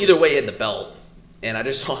 Either way, he had the belt. And I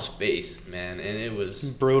just saw his face, man, and it was...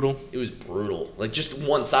 brutal. It was brutal. Like, just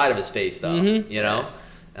one side of his face, though, you know?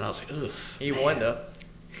 And I was like, ugh. He won, though.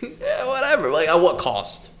 Yeah, whatever. Like, at what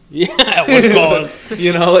cost? Yeah, at what cost?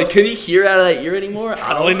 You know, like, can he hear out of that ear anymore?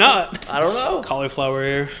 Probably not. I don't know. Cauliflower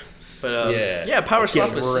ear. But yeah, Power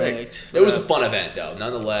Slap was sick. It was a fun event though.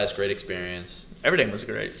 Nonetheless, great experience. Everything was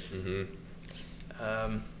great.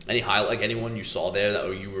 Any highlight, anyone you saw there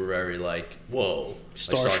that you were very like, whoa,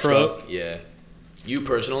 starstruck? Yeah. You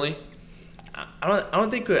personally? I don't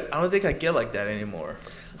think I get like that anymore.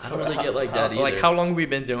 I don't really get like that either. Like how long have we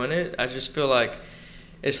been doing it? I just feel like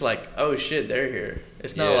it's like, oh shit, they're here.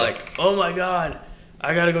 It's not like, oh my god,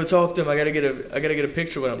 I gotta go talk to him. I gotta get a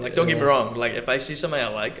picture with him. Like, don't get me wrong. Like, if I see somebody I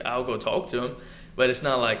like, I'll go talk to him. But it's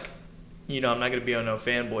not like, I'm not gonna be on no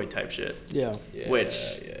fanboy type shit. Yeah. Which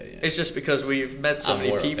it's just because we've met so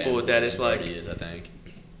many people that it's like, I think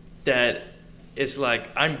that it's like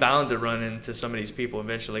I'm bound to run into some of these people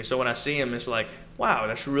eventually. So when I see them, it's like, wow,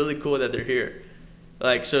 that's really cool that they're here.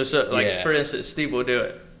 Like for instance, Steve will do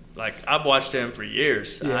it. Like I've watched him for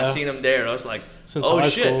years. Yeah. I seen him there. And I was like, since high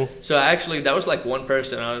school. So actually, that was like one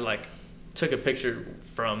person I was like took a picture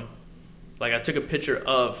from. Like I took a picture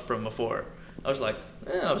of from before. I was like,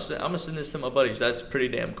 I'm gonna send this to my buddies. That's pretty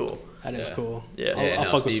damn cool. That is cool. Yeah. I'll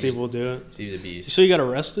fuck with Steve. Will do it. Steve's a beast. So you got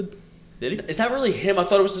arrested? Did he? Is that really him? I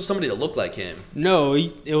thought it was just somebody that looked like him. No,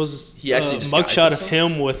 it was he actually a mugshot of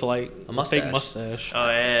him with like a fake mustache. Oh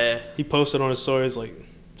yeah. He posted on his stories like,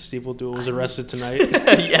 Steve Will Do It was arrested tonight.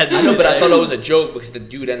 Yeah, I know, but I thought it was a joke because the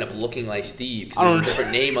dude ended up looking like Steve because there's a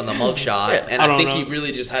different name on the mugshot, and I think he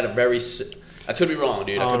really just had a very. I could be wrong,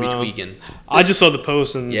 dude. I could be tweaking. I just saw the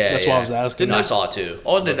post, and that's why I was asking. No, I saw it too.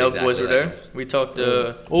 All the Note boys were there. We talked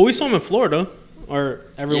to. Well, we saw him in Florida, or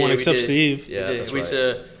everyone except Steve. Yeah, that's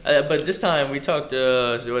right. But this time we talked to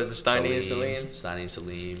Steiny and Salim. Steiny and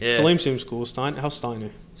Salim. Yeah. Salim seems cool. How's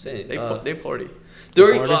Steiny? They party.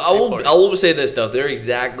 I will always say this though. They're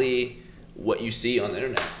exactly what you see on the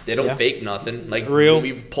internet. They don't fake nothing. Like real. When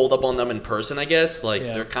we've pulled up on them in person, I guess. Like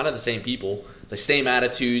they're kind of the same people. The same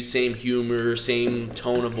attitude, same humor, same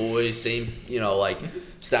tone of voice, same, like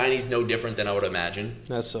Steiny's no different than I would imagine.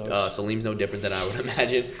 That sucks. Salim's no different than I would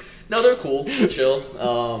imagine. No, they're cool. They're chill.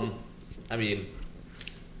 I mean,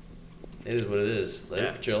 it is what it is.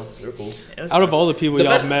 They're chill. They're cool. Out of all the people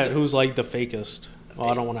y'all met, who's like the fakest? Well,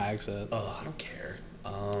 I don't want to ask that. Oh, I don't care.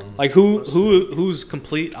 Like who's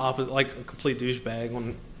complete opposite, like a complete douchebag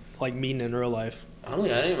when like meeting in real life? I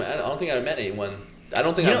don't think I met anyone. I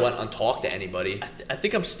don't think I went and talked to anybody. I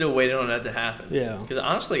think I'm still waiting on that to happen. Yeah. Because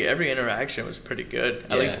honestly, every interaction was pretty good.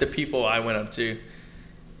 At least the people I went up to.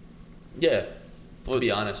 Yeah. To be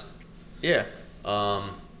honest. Yeah.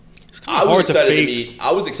 It's kind of hard to fake.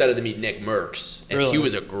 I was excited to meet Nick Merckx, and really? he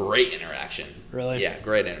was a great interaction. Really? Yeah,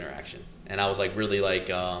 great interaction. And I was like really like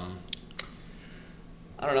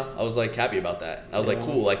I don't know. I was like happy about that. I was like,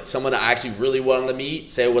 cool. Like someone I actually really wanted to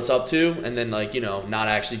meet, say what's up to, and then like not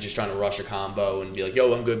actually just trying to rush a combo and be like,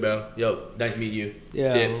 yo, I'm good, bro. Yo, nice to meet you.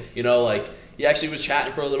 Yeah. Like he actually was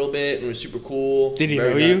chatting for a little bit and it was super cool. Did he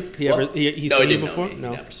know you? He's seen you before?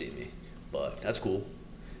 No, he never seen me. But that's cool.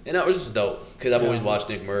 And that was just dope because I've always watched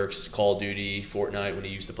Nick Merckx, Call of Duty, Fortnite when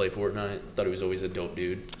he used to play Fortnite. I thought he was always a dope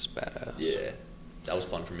dude. That's badass. Yeah, that was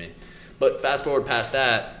fun for me. But fast forward past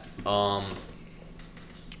that.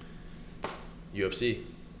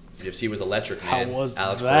 UFC was electric, man. How was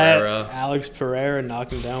Alex that? Pereira. Alex Pereira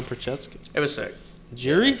knocking down Prochetsky. It was sick.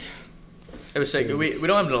 Jury? It was sick. We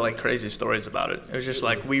don't have no like crazy stories about it. It was just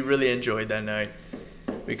like we really enjoyed that night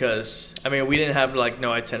because we didn't have like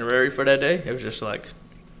no itinerary for that day. It was just like,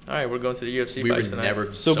 all right, we're going to the UFC fight tonight.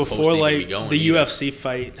 Never so before like the either. UFC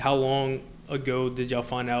fight, how long ago did y'all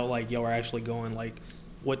find out like y'all were actually going? Like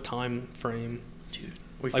what time frame? Dude,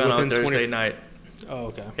 we found out Thursday night. Oh,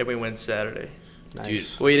 okay. And we went Saturday.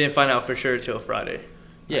 Nice. Dude, we didn't find out for sure till Friday.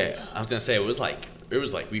 Yeah, nice. I was gonna say it was like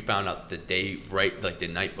we found out the day like the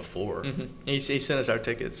night before. Mm-hmm. He sent us our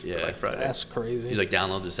tickets for like Friday. That's crazy. He's like,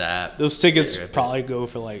 download this app. Those tickets probably go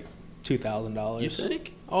for like $2,000. You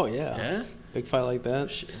think? Oh yeah. Yeah. Big fight like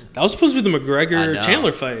that. Shit. That was supposed to be the McGregor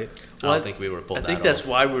Chandler fight. I don't think we were pulled. I think that's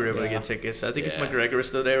why we were able to get tickets. I think if McGregor was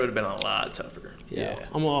still there, it would have been a lot tougher. Yeah.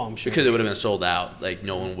 I'm sure. Because it would have been sold out. Like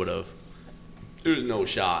no one would have. There's no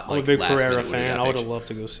shot. I'm a big Pereira fan. I would have loved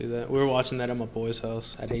to go see that. We were watching that at my boy's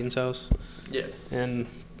house, at Hayden's house. Yeah. And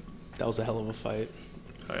that was a hell of a fight.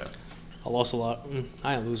 Oh, yeah. I lost a lot.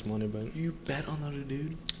 I didn't lose money, but. You bet on other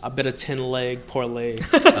dude? I bet a 10-leg parlay.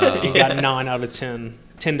 And got 9 out of 10.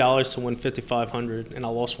 $10 to win $5,500, and I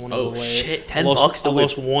lost one of the leg. Oh, shit. $10 I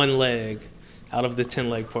lost one leg out of the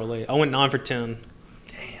 10-leg parlay. I went 9 for 10.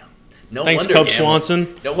 Damn. Thanks, Cub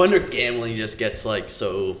Swanson. No wonder gambling just gets like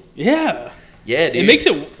so. Yeah. Yeah, dude.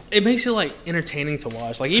 It makes it like entertaining to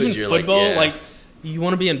watch. Like even football, like you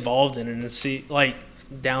want to be involved in it and see like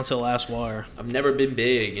down to the last wire. I've never been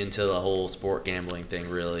big into the whole sport gambling thing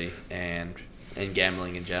really, and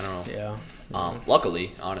gambling in general. Yeah.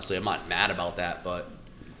 Luckily, honestly, I'm not mad about that, but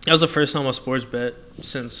that was the first time I sports bet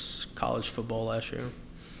since college football last year.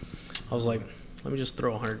 I was like, let me just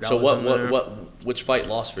throw $100 so in there. which fight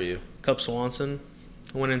lost for you? Cup Swanson.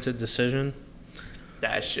 I went into decision.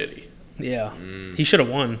 That's shitty. Yeah. He should have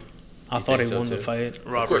won. I thought he won the fight.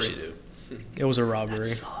 Robbery. Of course you do. It was a robbery.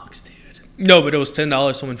 That sucks, dude. No, but it was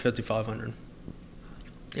 $10 to win $5,500.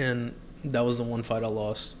 And that was the one fight I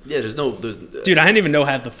lost. Yeah, dude, I didn't even know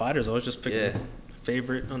half the fighters. I was just picking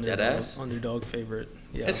favorite, Deadass? underdog favorite.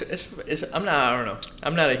 Yeah. I don't know.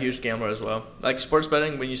 I'm not a huge gambler as well. Like sports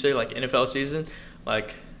betting, when you say like NFL season,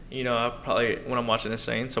 like, you know, I probably, when I'm watching the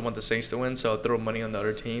Saints, I want the Saints to win, so I'll throw money on the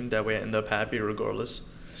other team. That way I end up happy regardless.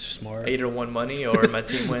 Smart. 8-1 money or my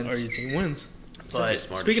team wins. Or your team wins. But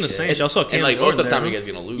speaking of Saints, y'all saw Cameron Jordan. Most of the time there, you guys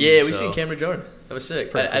are going to lose. Yeah, we seen Cameron Jordan. That was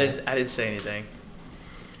sick. Cool. I didn't say anything.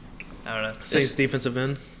 I don't know. Saints defensive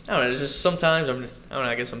end. I don't know. It's just sometimes I don't know.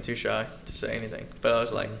 I guess I'm too shy to say anything. But I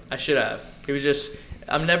was like, I should have. He was just.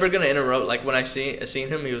 I'm never gonna interrupt. Like when I seen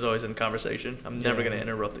him, he was always in conversation. I'm never gonna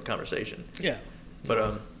interrupt the conversation. Yeah.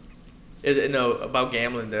 But about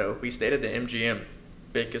gambling though, we stayed at the MGM,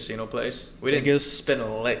 big casino place. We didn't spend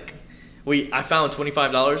a lick. I found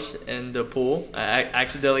 $25 in the pool. I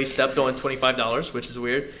accidentally stepped on $25, which is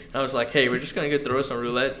weird. And I was like, hey, we're just gonna go throw some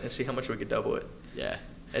roulette and see how much we could double it. Yeah.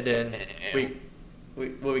 And then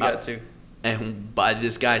we got to. And by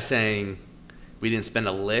this guy saying we didn't spend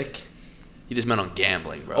a lick, he just meant on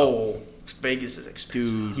gambling, bro. Oh, Vegas is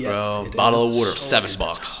expensive. Dude, bro. Bottle of water,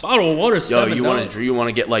 $7. Bottle of water, $7. Yo, you want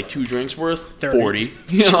to get like 2 drinks worth? 30.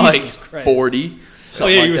 40. You know, like Christ. 40. Oh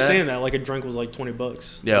yeah, like you were that. saying that like a drink was like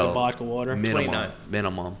 $20. Yo, like a vodka water.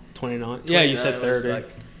 Minimum. 29. Yeah, you said 30. Like,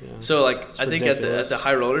 yeah. So like It's I think ridiculous. at the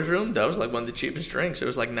High Rollers room, that was like one of the cheapest drinks. It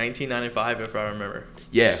was like $19.95 if I remember.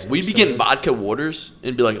 Yeah, So we'd be getting vodka waters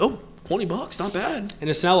and be like, oh, $20, not bad. And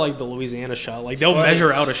it's not like the Louisiana shot. Like they'll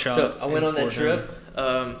measure out a shot. So I went on that trip.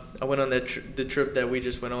 I went on the trip that we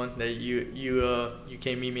just went on. That you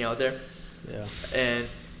came meet me out there. Yeah. And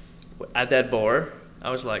at that bar, I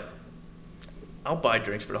was like, I'll buy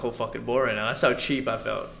drinks for the whole fucking bar right now. That's how cheap I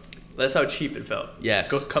felt. That's how cheap it felt. Yes.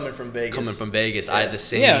 Coming from Vegas. I had the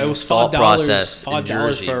same it was thought process in $5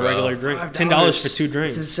 Jersey, for a regular drink. $10 for 2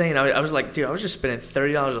 drinks. It's insane. I was like, dude, I was just spending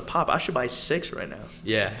 $30 a pop. I should buy 6 right now.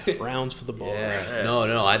 Yeah. Rounds for the bar. Yeah.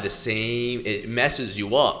 No. I had the same. It messes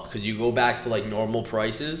you up because you go back to like normal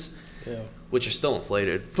prices, which are still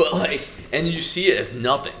inflated. But like, and you see it as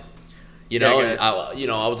nothing. You know,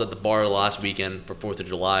 I was at the bar last weekend for 4th of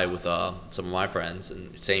July with some of my friends,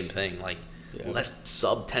 and same thing, like less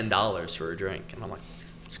sub $10 for a drink, and I'm like,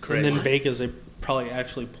 it's crazy. And then Vegas, they probably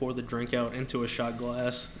actually pour the drink out into a shot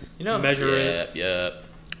glass, measure it. Yeah.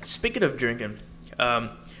 Speaking of drinking,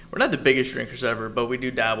 we're not the biggest drinkers ever, but we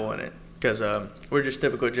do dabble in it because we're just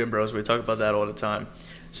typical gym bros. We talk about that all the time.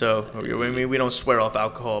 So we don't swear off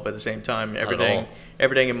alcohol, but at the same time,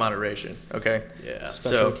 everything in moderation. Okay. Yeah.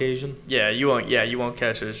 Special occasion. Yeah, you won't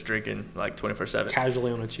catch us drinking like 24/7. Casually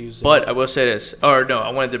on a Tuesday. But I will say this, or no,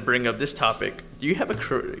 I wanted to bring up this topic. Do you have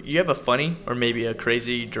a funny or maybe a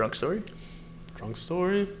crazy drunk story? Drunk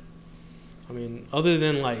story? I mean, other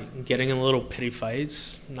than like getting in little pity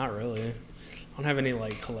fights, not really. I don't have any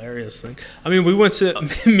like hilarious thing. I mean, we went to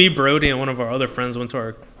me, Brodie, and one of our other friends went to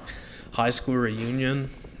our high school reunion,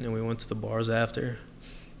 and we went to the bars after,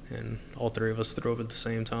 and all 3 of us threw up at the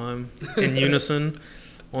same time in unison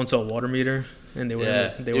onto a water meter, and they were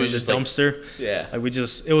in the dumpster. Like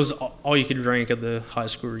it was all you could drink at the high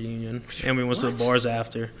school reunion, and we went to the bars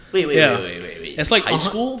after. Wait. It's like high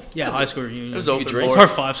school? Yeah, high school reunion. It was open It's our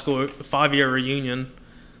 5-year reunion.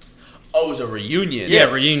 Oh, it was a reunion.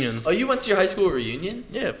 Yeah, reunion. Oh, you went to your high school reunion?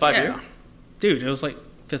 Yeah, 5 year. Dude, it was like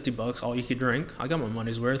 $50 all you could drink. I got my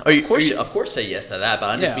money's worth. Of course say yes to that, but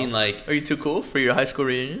I'm just being like, are you too cool for your high school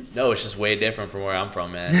reunion? No, it's just way different from where I'm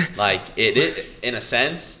from, man. Like it in a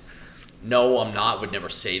sense, no, I'm not, would never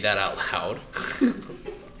say that out loud.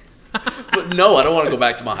 But no, I don't want to go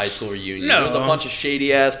back to my high school reunion. No. It was a bunch of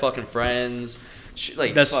shady ass fucking friends.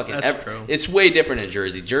 That's true. It's way different in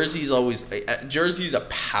Jersey. Jersey's a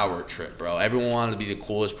power trip, bro. Everyone wanted to be the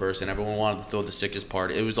coolest person. Everyone wanted to throw the sickest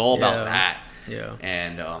party. It was all about that. Yeah.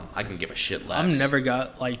 And I can give a shit less. I've never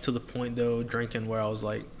got like to the point though drinking where I was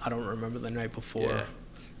like, I don't remember the night before. Yeah.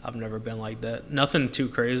 I've never been like that. Nothing too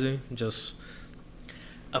crazy. Just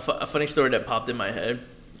a funny story that popped in my head.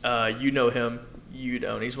 You know him. You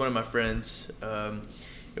don't. He's one of my friends.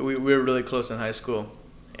 We were really close in high school,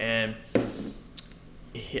 and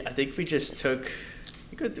I think we just took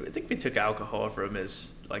I think we took alcohol from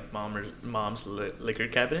his like mom's liquor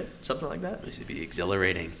cabinet, something like that. It used to be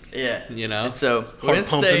exhilarating. Yeah, you know. And so we went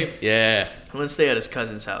to stay at his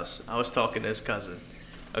cousin's house. I was talking to his cousin.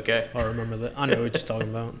 Okay. I remember that. I know what you're talking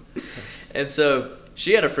about. And so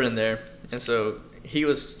she had a friend there, and so he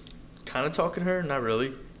was kind of talking to her, not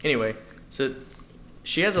really. Anyway, so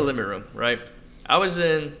she has a living room, right? I was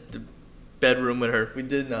in the bedroom with her. We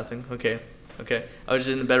did nothing. Okay. I was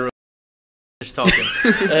in the bedroom just talking.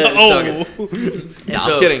 I'm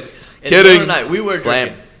kidding. In the middle of the night, we were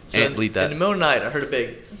drinking. So in the middle of the night, I heard a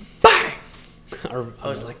big bang. I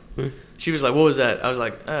was like, she was like, what was that? I was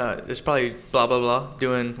like, it's probably blah, blah, blah,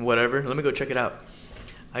 doing whatever. Let me go check it out.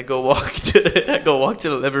 I go walk to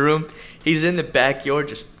the living room. He's in the backyard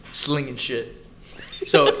just slinging shit.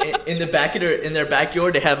 So in their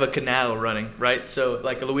backyard, they have a canal running, right? So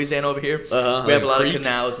like Louisiana over here, we have a lot of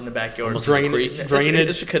canals in the backyard. Drainage.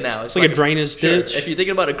 It's a canal. It's like a drainage ditch. If you're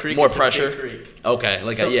thinking about a creek, more it's pressure. A creek. Okay,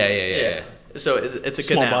 like yeah. So it's a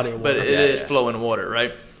small canal, body of water. but it is flowing water,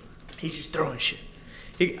 right? He's just throwing shit.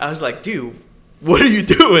 I was like, dude, what are you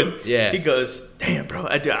doing? Yeah. He goes, damn, bro,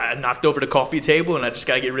 I knocked over the coffee table and I just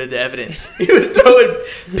got to get rid of the evidence. He was throwing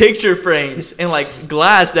picture frames and like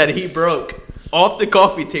glass that he broke off the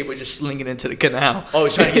coffee table, just slinging into the canal. Oh,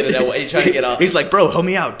 he's trying to get it that way. He's trying to get out. He's like, bro, help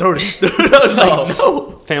me out. Throw this. I was like,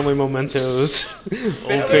 no. Family mementos. Family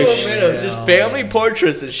mementos. Just family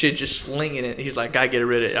portraits and shit, just slinging it. He's like, gotta get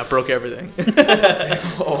rid of it. I broke everything. I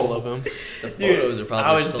love him. The photos are probably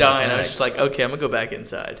I was still dying. intact. I was just like, okay, I'm gonna go back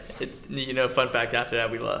inside. Fun fact, after that,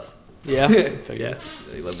 we left. Yeah. Yeah.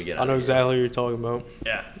 Let me get I know exactly what you're talking about.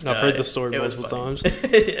 Yeah. I've heard the story multiple times.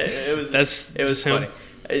 It was funny.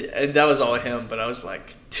 And that was all him, but I was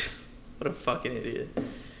like, what a fucking idiot.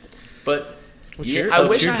 But I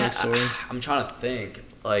wish I'm trying to think.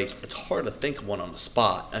 Like, it's hard to think of one on the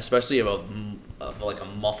spot, especially of like a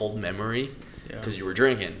muffled memory, because you were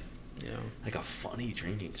drinking. Yeah. Like a funny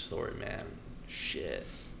drinking story, man. Shit.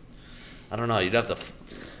 I don't know. You'd have to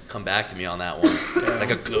come back to me on that one.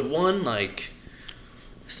 Like a good one, like.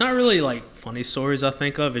 It's not really like funny stories I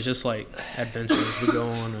think of. It's just like adventures we go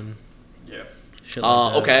on and. Shit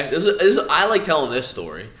like that. Okay. I like telling this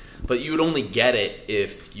story, but you would only get it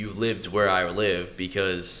if you lived where I live,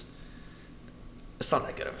 because it's not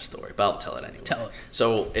that good of a story, but I'll tell it anyway. Tell it.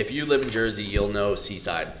 So if you live in Jersey, you'll know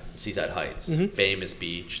Seaside Heights, Mm-hmm. famous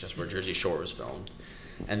beach. That's where Jersey Shore was filmed.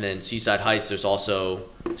 And then Seaside Heights, there's also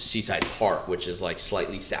Seaside Park, which is like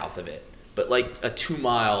slightly south of it. But like a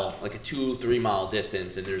 2-3 mile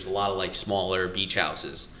distance, and there's a lot of like smaller beach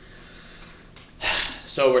houses.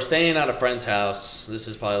 So we're staying at a friend's house. This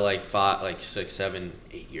is probably like 6, 7,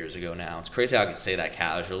 8 years ago now. It's crazy how I can say that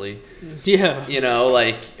casually. Yeah. You know,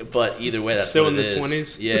 like, but either way, that's still what in it the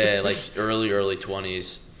is. 20s. Yeah, like early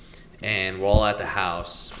 20s. And we're all at the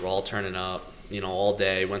house. We're all turning up, all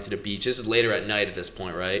day. Went to the beach. This is later at night at this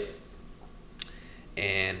point, right?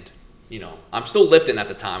 And, I'm still lifting at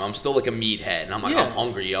the time. I'm still like a meathead. And I'm like, I'm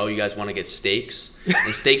hungry, yo. You guys want to get steaks?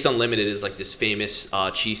 And Steaks Unlimited is like this famous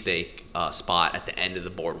cheesesteak spot at the end of the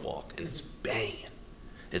boardwalk. And it's banging.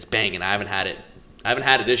 It's banging. I haven't had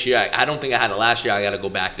it this year. I don't think I had it last year. I got to go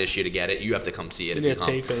back this year to get it. You have to come see it if you come.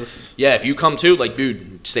 Take us. Yeah, if you come too, like,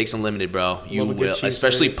 dude, Steaks Unlimited, bro. You will.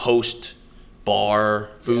 Especially post-bar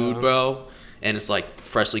food, bro. And it's like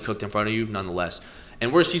freshly cooked in front of you, nonetheless.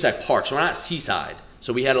 And we're at Seaside Park, so we're not Seaside.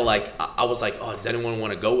 So we had to I was like, oh, does anyone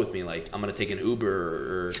want to go with me? Like, I'm going to take an Uber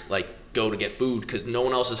or like go to get food because no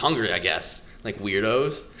one else is hungry, I guess. Like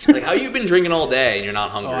weirdos. Like, how you been drinking all day and you're not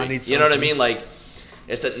hungry? I need you know what I mean? Like,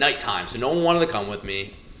 it's at nighttime, so no one wanted to come with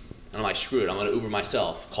me. And I'm like, screw it, I'm going to Uber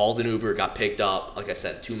myself. Called an Uber, got picked up. Like I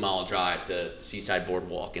said, 2-mile drive to Seaside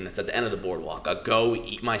Boardwalk. And it's at the end of the boardwalk. I go,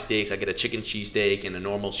 eat my steaks. I get a chicken cheesesteak and a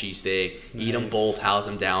normal cheesesteak. Nice. Eat them both, house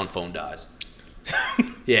them down, phone dies.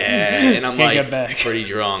 Yeah, and I'm like pretty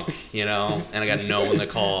drunk, and I got no one to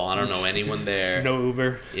call. I don't know anyone there. No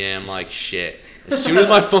Uber. Yeah, I'm like, shit. As soon as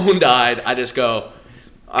my phone died, I just go,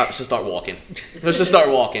 let's just start walking.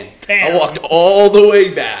 Damn. I walked all the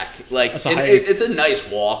way back. Like, it's a nice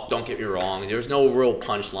walk, don't get me wrong. There's no real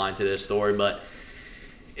punchline to this story, but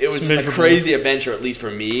it was a crazy adventure, at least for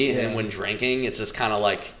me. Yeah. And when drinking, it's just kind of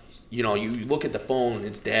like, you look at the phone,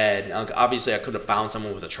 it's dead. Obviously, I could have found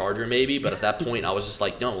someone with a charger maybe, but at that point, I was just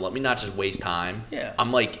like, no, let me not just waste time. Yeah.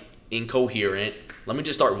 I'm like incoherent. Let me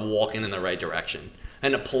just start walking in the right direction. I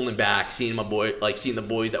ended up pulling back, seeing the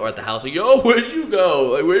boys that were at the house. Like, yo, where'd you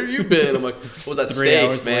go? Like, where have you been? I'm like, what was that?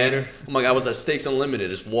 Steaks, man. Later. I'm like, I was at Steaks Unlimited.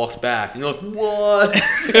 Just walked back. And you're like, what?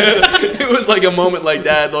 It was like a moment like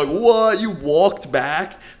that. They're like, what? You walked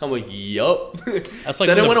back? I'm like, yup. That's like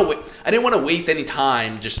I didn't want to waste any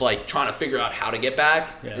time just like trying to figure out how to get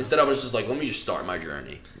back. Yeah. Instead, I was just like, let me just start my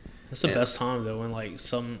journey. That's the best time though, when like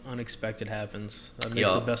something unexpected happens. That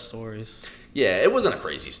makes the best stories. Yeah, it wasn't a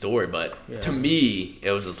crazy story, but to me,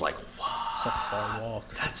 it was just like, wow. It's a far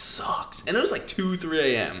walk. That sucks. And it was like 2,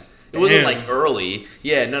 3 a.m. It wasn't like early.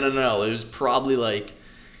 Yeah, no. It was probably like,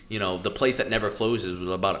 the place that never closes was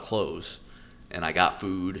about to close. And I got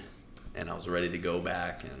food, and I was ready to go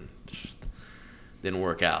back, and just didn't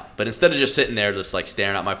work out. But instead of just sitting there just like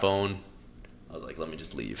staring at my phone, I was like, let me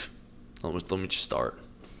just leave. Let me just start.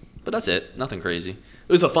 But that's it. Nothing crazy.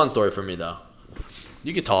 It was a fun story for me, though.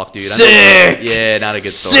 You could talk, dude. Sick! Yeah, not a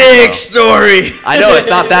good story. Sick story! I know, it's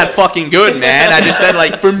not that fucking good, man. I just said,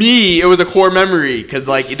 like, for me, it was a core memory. Because,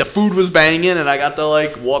 like, the food was banging, and I got to,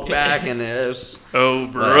 like, walk back, and it was... Oh,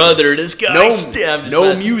 brother, this guy...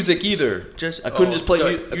 No music, either. I couldn't just play...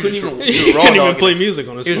 I couldn't even play music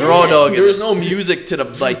on his phone. He was raw dogging. There was no music to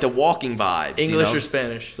the walking vibes. English or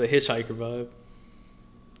Spanish? It's a hitchhiker vibe.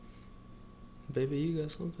 Baby, you got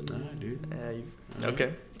something? Nah, dude.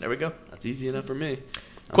 Okay, there we go. That's easy enough for me.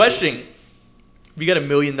 Question. If you got $1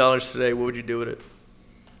 million today, what would you do with it?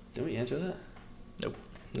 Did we answer that? Nope.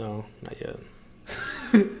 No, not yet.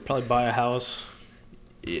 Probably buy a house.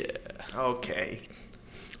 Yeah. Okay.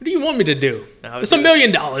 What do you want me to do? It's $1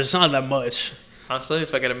 million. It's not that much. Honestly,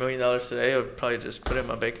 if I got $1 million today, I would probably just put it in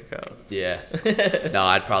my bank account. Yeah. No,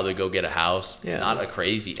 I'd probably go get a house. Yeah. Not a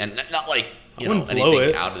crazy, and not like,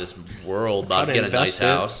 anything out of this world. But I'd get a nice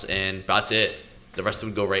house, and that's it. The rest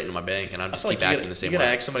would go right into my bank, and I'd just keep acting the same way. You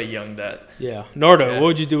gotta ask somebody young that. Yeah. Nardo, what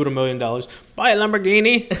would you do with $1 million? Buy a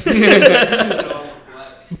Lamborghini.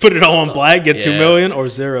 Put it all on black, get $2 million or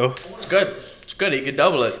 $0. It's good. It's good. He could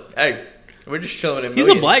double it. Hey, we're just chilling at $1 million.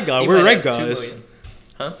 He's a black guy. We're red guys.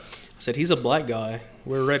 Huh? I said he's a black guy.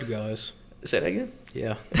 We're red guys. Say that again?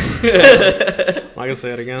 Yeah. I'm not gonna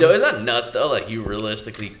say it again. Yo, is that nuts though? Like, you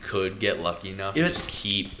realistically could get lucky enough to just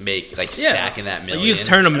keep stacking that million. You could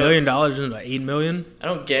turn $1 million into $8 million. I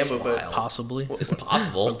don't gamble, but possibly. It's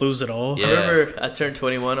possible. Or lose it all. Yeah. I remember I turned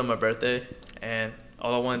 21 on my birthday, and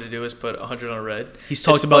all I wanted to do was put 100 on red. He's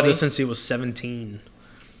talked about this since he was 17.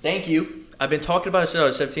 Thank you. I've been talking about it since I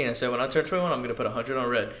was 17. I said when I turn 21, I'm gonna put 100 on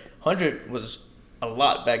red. 100 was a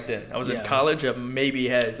lot back then. I was in college. I maybe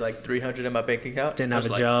had like 300 in my bank account. Didn't have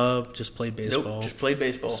a job. Just played baseball. Nope, just played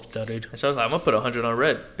baseball. Studied. And so I was like, I'm gonna put 100 on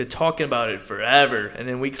red. Been talking about it forever. And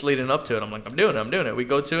then weeks leading up to it, I'm like, I'm doing it. We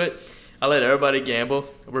go to it. I let everybody gamble.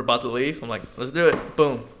 We're about to leave. I'm like, let's do it.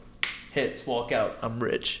 Boom. Hits. Walk out. I'm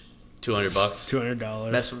rich. $200.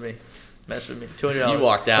 $200. Mess with me. $200. You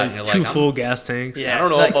walked out and you're like, two full gas tanks. Yeah, I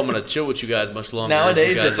don't know if I'm gonna chill with you guys much longer.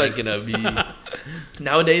 Nowadays, it's like gonna be.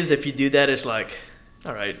 Nowadays, if you do that, it's like,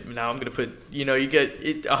 all right, now I'm gonna put. You get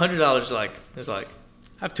 $100. Like it's like.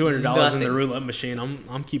 I have $200 in the roulette machine.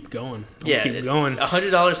 I'm keep going. Keep going.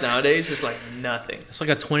 $100 nowadays is like nothing. It's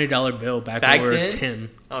like a $20 bill back when we were 10.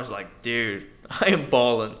 I was like, dude, I am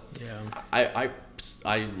balling. Yeah. I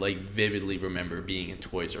like vividly remember being in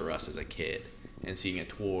Toys R Us as a kid and seeing a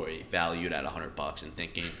toy valued at $100 and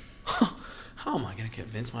thinking, how am I gonna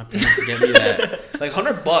convince my parents to get me that? Like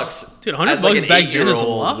 $100, dude. $100 back then is a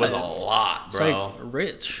lot. Was a lot, bro. It's like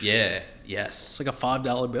rich. Yeah. Yes. It's like a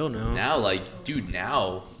 $5 bill now. Now, like, dude,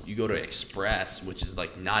 now you go to Express, which is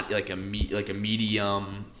like not like a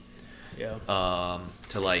medium. Yeah.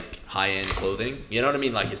 To like high end clothing. You know what I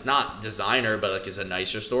mean? Like, it's not designer, but like it's a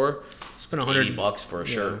nicer store. Spend $80 for a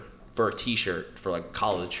shirt, for a t-shirt, for like a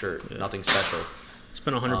college shirt. Nothing special.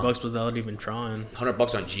 Spend $100 without even trying.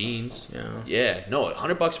 $100 on jeans. Yeah. Yeah. No,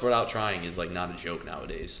 $100 without trying is like not a joke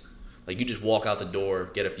nowadays. Like, you just walk out the door,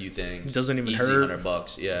 get a few things. It doesn't even easy, hurt.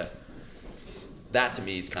 $100. Yeah. That to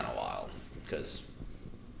me is kind of wild because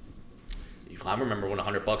I remember when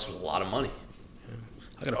 $100 was a lot of money.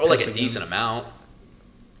 Yeah. Or like a decent amount.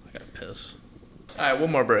 I gotta piss. All right,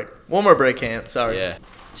 one more break, Hand. Sorry. Yeah.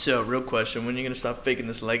 So, real question: when are you gonna stop faking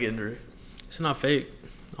this leg injury? It's not fake.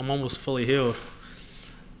 I'm almost fully healed.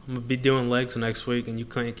 I'm gonna be doing legs next week, and you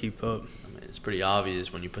can't keep up. I mean, it's pretty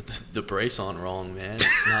obvious when you put the brace on wrong, man.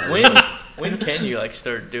 When can you like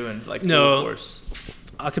start doing like full force?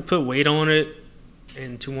 I could put weight on it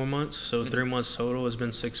in 2 more months, so 3 months total. It's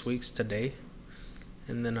been 6 weeks today,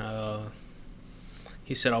 and then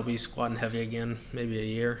he said I'll be squatting heavy again maybe a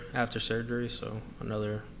year after surgery, so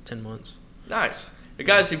another 10 months. Nice.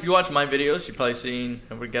 Guys, if you watch my videos, you've probably seen,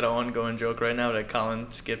 and we got an ongoing joke right now, that Collin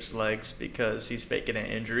skips legs because he's faking an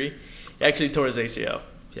injury. He actually tore his ACL.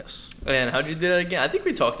 Yes. And how'd you do that again? I think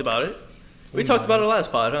we talked about it. We talked about it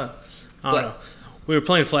last pod, huh? I don't know. We were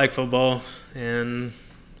playing flag football and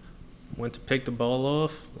went to pick the ball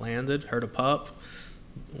off, landed, heard a pop,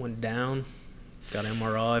 went down, got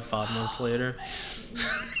MRI 5 months later.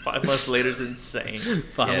 5 months later is insane.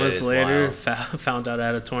 5 months later, found out I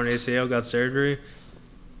had a torn ACL, got surgery.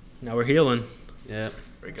 Now we're healing. Yeah.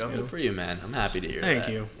 There we go. Good for you, man. I'm happy to hear Thank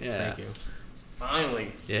that. you. Yeah. Thank you.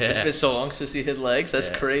 Finally. Yeah. It's been so long since he hit legs. That's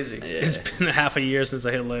crazy. Yeah. It's been half a year since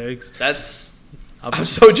I hit legs. I'm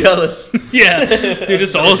so jealous. Yeah. Dude,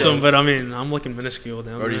 it's awesome, but I mean, I'm looking minuscule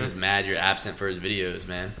down Brody's there. just mad you're absent for his videos,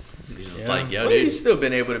 man. He's just Yeah. like, yo, But dude. he's still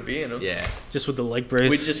been able to be in them. Yeah. Just with the leg brace.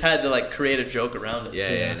 We just had to like create a joke around it.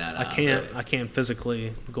 Yeah, no, I can't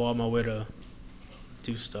physically go out my way to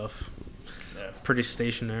do stuff. Yeah. Pretty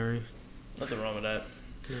stationary. Nothing wrong with that.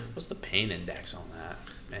 Yeah. What's the pain index on that,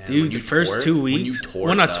 man? Dude, When the you first tore it? 2 weeks,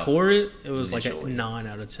 when I tore it, it was like a initially. 9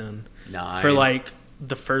 out of 10. 9. For like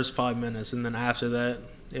the first 5 minutes, and then after that,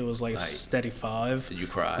 it was like a Like, steady 5. Did you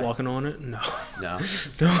cry? Walking on it? No. No.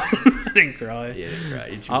 No, I didn't cry. Yeah, you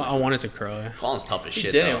cried. You too I much. wanted to cry. Colin's tough as He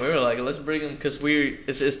shit, didn't. though. We were like, let's bring him because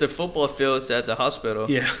it's the football field. It's at the hospital.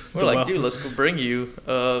 Yeah. We're like, dude, let's go bring you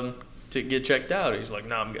to get checked out. He's like,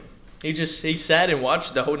 nah, I'm good. He sat and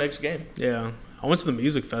watched the whole next game. Yeah. I went to the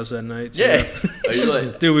music fest that night, too. Yeah. Are you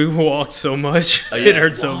like, Dude, we walked so much. Oh, yeah. It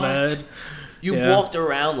hurt so What? bad. you Yeah. walked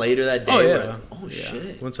around later that day? Oh, yeah. Like, oh, Yeah.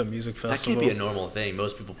 shit. Went to a music That festival. can't be a normal thing.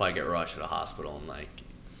 Most people probably get rushed to the hospital and, like,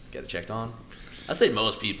 get it checked on. I'd say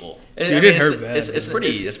most people. Dude, it hurt bad. It's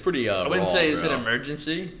pretty, I wouldn't raw, say it's bro. an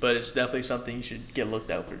emergency, but it's definitely something you should get looked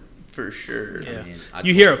out for sure. Yeah. I mean,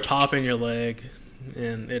 You hear a pop in your leg,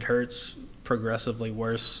 and it hurts progressively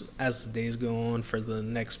worse as the days go on for the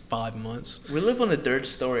next 5 months. We live on the third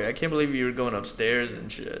story. I can't believe you were going upstairs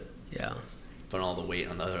and shit. Yeah. Putting all the weight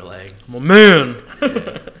on the other leg. I'm a man.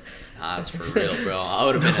 Yeah. Nah, that's for real, bro. I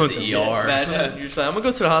would have been at the ER. Imagine you're just like, I'm gonna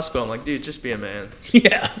go to the hospital. I'm like, dude, just be a man.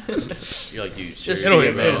 Yeah. You're like, dude, Just seriously, It'll, be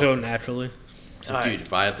a bro. man. it'll naturally. So, dude,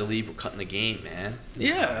 if I have to leave, we're cutting the game, man.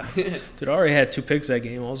 Yeah. Dude, I already had 2 picks that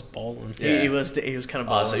game. I was balling. Yeah. He was kind of Oh,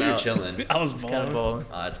 balling so you're out. chilling. I was Kind of balling. balling.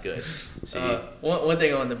 Oh, that's good. See, One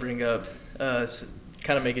thing I wanted to bring up,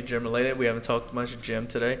 kind of make it gym related. We haven't talked much gym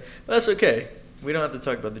today, but that's okay. We don't have to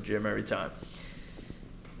talk about the gym every time.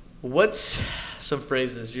 What's some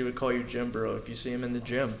phrases you would call your gym bro if you see him in the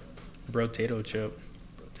gym? Potato chip.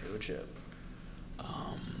 Potato chip.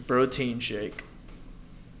 Protein shake.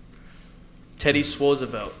 Teddy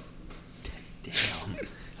Swoosevelt. damn.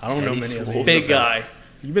 I don't know Teddy many of Swoosevelt. these. Big guy.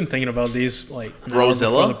 You've been thinking about these like an hour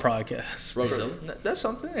Brozilla? before the podcast. Brozilla? That's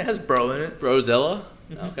something. It has bro in it. Brozilla?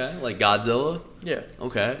 Okay. Like Godzilla? Yeah.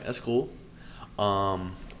 Okay, that's cool.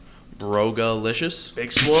 Brogalicious?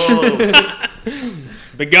 Big Swole.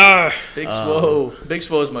 Big guy. Big Swole. Big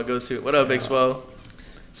Swole is my go-to. What up, Big Swole?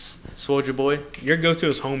 Swole your boy. Your go-to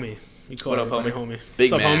is homie. You call What up, everybody homie?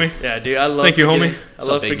 Big What's up, man. homie? Yeah, dude, I love. Thank you, forgetting- homie. I What's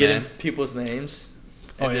love up, big forgetting man? people's names.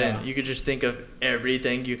 Oh, And then yeah. you could just think of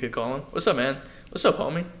everything you could call him. What's up, man? What's up,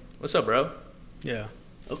 homie? What's up, bro? Yeah.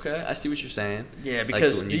 Okay, I see what you're saying. Yeah,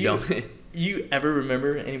 because when do you you, don't- you ever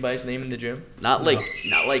remember anybody's name in the gym? Not like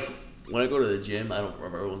when I go to the gym, I don't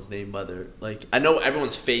remember everyone's name by their like. I know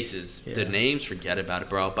everyone's faces, Yeah. their names. Forget about it,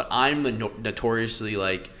 bro. But I'm notoriously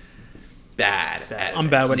like bad. At I'm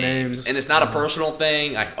bad with names. and it's not a personal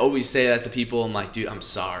thing. I always say that to people. I'm like, dude, I'm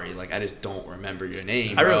sorry. Like, I just don't remember your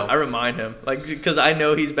name, I bro. remind him, like, because I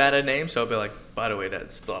know he's bad at names, so I'll be like, by the way,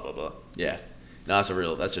 that's blah blah blah. Yeah, no,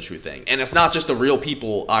 that's a true thing. And it's not just the real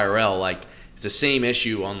people IRL. Like, it's the same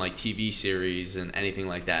issue on like TV series and anything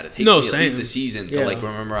like that. It takes me at least a season to Yeah. like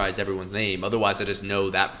memorize everyone's name. Otherwise, I just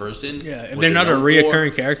know that person. Yeah. If what they're not a known for.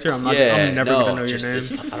 reoccurring character, I'm never gonna know your just- name.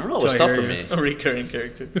 it's- I don't know. till It's I tough hear for you. me. A recurring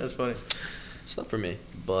character. That's funny. It's tough for me.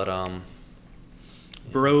 But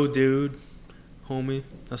Bro, dude, homie.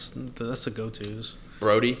 That's the go-tos.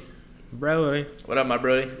 Brodie. Brody. What up, my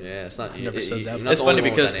brody? Yeah, it's not. I never said that. you're not It's the funny only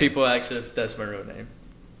one with because that name. people ask if that's my real name.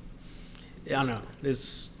 Yeah, I know.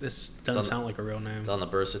 This doesn't on- sound like a real name. It's on the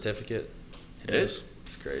birth certificate. It is.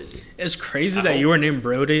 It's crazy. It's crazy that you were named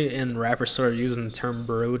Brody and rappers started using the term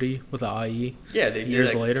Brody with an IE. Yeah, they did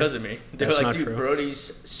Years that later? because of me. They That's were like, not dude, true.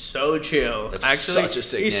 Brody's so chill. That's Actually, such a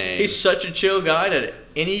sick he's, name. He's such a chill guy that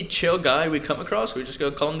any chill guy we come across, we just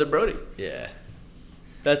go call him the Brody. Yeah.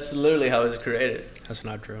 That's literally how it was created. That's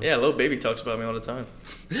not true. Yeah, Lil Baby talks about me all the time.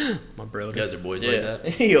 My You Brody. guys are boys Yeah, like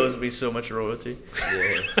that. he owes me so much royalty.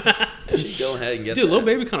 Yeah. She go ahead and get Dude, that. Lil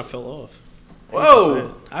Baby kind of fell off.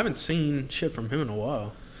 Whoa! I haven't seen shit from him in a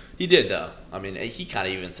while. He did though. I mean, he kind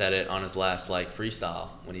of even said it on his last like freestyle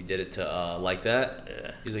when he did it to Like That.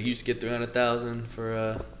 Yeah. He's like, you used to get 300,000 for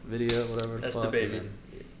a video, whatever. That's the baby.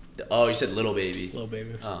 Oh, you said Little Baby. Little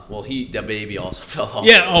Baby. Oh, well, the baby also fell off.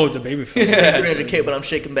 Yeah. Oh, the baby fell off. 300K, but I'm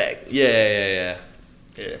shaking back. Yeah.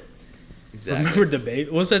 Exactly. Remember the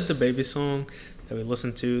baby? What was that the baby song that we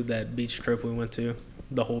listened to? That beach trip we went to,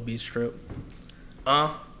 the whole beach trip.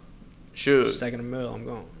 Sure. Second a mill, I'm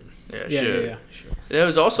going. Yeah. Sure. It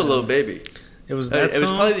was also Little Baby. It was that song? It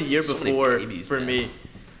was probably the year So before babies, for man. me.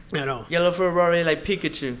 I know. Yellow Ferrari like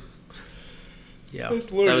Pikachu. Yeah. That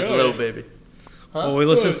was Little Baby. Huh? Well, we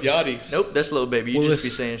listened to Yachty. Nope, that's Little Baby. You We'll just be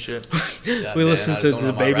listen- saying shit. We listened to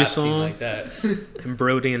the baby song like that. and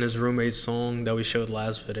Brodie and his roommate's song that we showed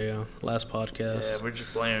last podcast. Yeah, we're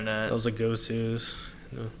just playing that. That was the go-tos.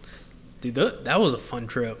 Dude, that was a fun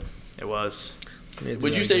trip. It was.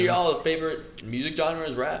 Would you say y'all favorite music genre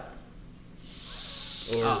is rap?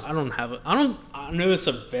 Or I don't have I know it's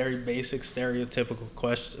a very basic stereotypical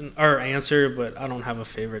question or answer, but I don't have a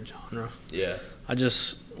favorite genre. yeah. I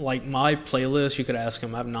just like my playlist. You could ask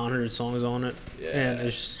him. I have 900 songs on it, Yeah. and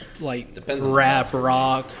it's just like Depends on the rap, mood.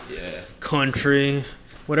 rock, Yeah. country,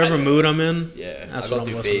 whatever mood I'm in. Yeah, That's I go what I'm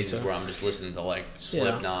through listening phases to. where I'm just listening to like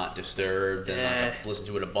Slipknot, Disturbed, and like, I listen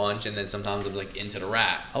to it a bunch, and then sometimes I'm like into the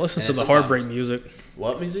rap. I listen And to then the heartbreak music.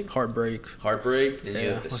 What music? Heartbreak. Heartbreak. Then you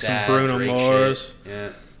Yeah, have the like some sad Bruno Drake Mars. shit. Yeah.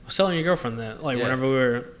 I was telling your girlfriend that like Yeah.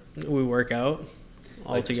 whenever we work out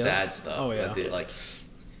all Like the together. sad stuff. Oh yeah, Like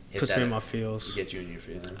hit puts that me in my feels. Get you in your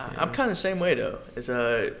feelings. I'm kind of the same way though. It's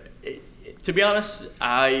to be honest,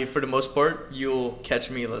 for the most part, you'll catch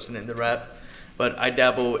me listening to rap, but I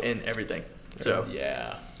dabble in everything. So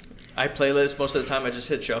Yeah. I playlist most of the time. I just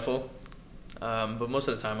hit shuffle, but most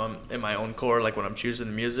of the time I'm in my own core. Like when I'm choosing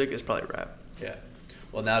the music, it's probably rap. Yeah.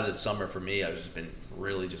 Well, now that it's summer for me, I've just been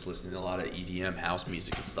really just listening to a lot of EDM, house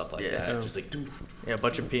music, and stuff like Yeah. that. Just like, Yeah, a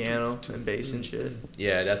bunch of piano and bass and shit.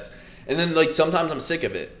 yeah, and then like sometimes I'm sick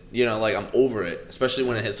of it. You know, like I'm over it, especially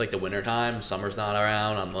when it hits like the winter time. Summer's not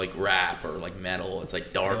around. I'm like rap or like metal. It's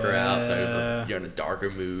like darker out, so you're in a darker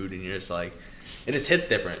mood, and you're just like, it just hits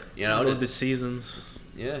different. You know, Just the seasons.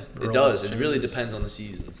 yeah, Roll it does. It really changes. depends on the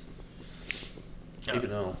seasons. Even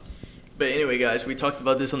though. But anyway, guys, we talked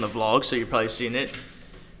about this on the vlog, so you've probably seen it.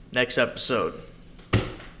 Next episode,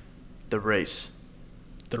 the race.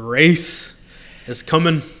 The race is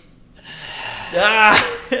coming.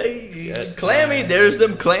 Clammy, there's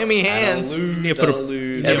them clammy hands. You put a-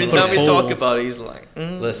 lose. Every put a time we poll. talk about it, he's like,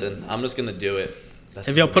 Listen, I'm just gonna do it. That's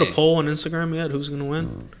Have y'all just put a me. poll on Instagram yet? Who's gonna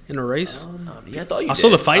win in a race? Yeah, I thought you I saw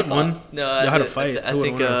did. the fight I thought- one. No, Y'all had a fight. I Who would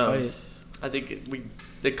think win in a fight? I think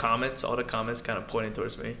the comments, all the comments, kind of pointing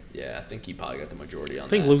towards me. Yeah, I think he probably got the majority on I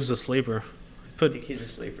think that. Lou's a sleeper. I Put think he's a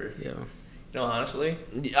sleeper. yeah. No, honestly,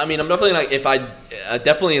 I mean, I'm definitely like it's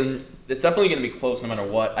definitely gonna be close no matter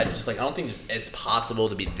what. I don't think it's possible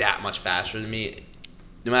to be that much faster than me,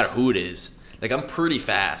 no matter who it is. Like I'm pretty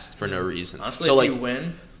fast for no reason. honestly, So if like you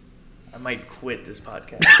win, I might quit this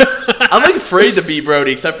podcast. I'm like afraid to beat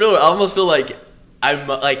Brodie because I almost feel like I'm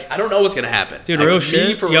like I don't know what's gonna happen. Dude, Like, real me,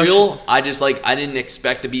 shit. for Y'all real. I just like I didn't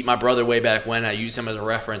expect to beat my brother way back when. I use him as a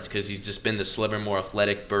reference because he's just been the slimmer, more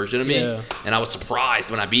athletic version of me. Yeah. And I was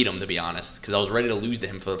surprised when I beat him, to be honest, because I was ready to lose to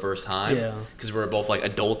him for the first time. Yeah. Because we were both like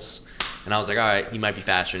adults, and I was like, all right, he might be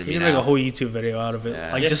faster than me You can now. make a whole YouTube video out of it,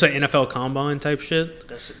 Yeah. like Yeah. just an NFL combine type shit,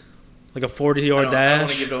 That's, like a I 40-yard don't want to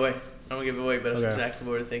dash. give it away. I don't want to give it away, but that's Okay. exactly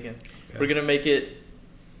what we're thinking. Okay. We're gonna make it.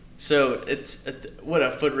 So it's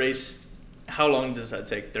a foot race. How long does that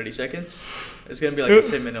take? 30 seconds. It's gonna be like a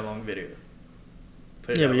 10-minute long video.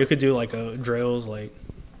 Put it Yeah, that but way. you could do like a drills, like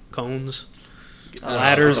cones, I don't know,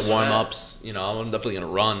 ladders. the warm ups. You know, I'm definitely gonna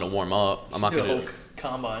run to warm up. I'm not do a gonna whole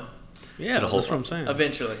combine Yeah, the whole that's what I'm saying.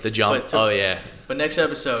 eventually. the jump. But, Oh yeah, but next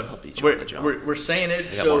episode, beat you on we're, the jump. we're saying it. I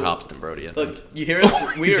got So more hops than Brodie. I think. look, you hear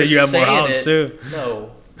us? We You are said you have more saying hops it. too.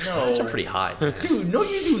 No, Those are no, pretty high. Man. dude, no,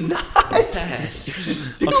 you do not. I've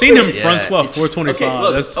seen him Yeah, front squat it's- 425. okay,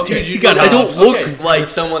 look, That's okay, dude, you you got I don't hops. look Okay. like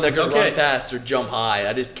someone that can Okay. run fast or jump high.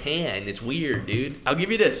 I just can. It's weird, dude. I'll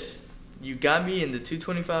give you this. You got me in the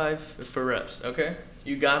 225 for reps. Okay,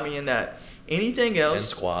 you got me in that. Anything And else?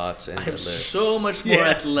 squats and I'm deadlifts. so much more Yeah.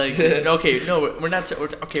 athletic. Okay, no, we're not. We're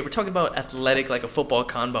talking about athletic like a football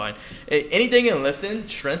combine. Anything in lifting,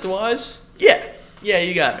 strength wise, yeah,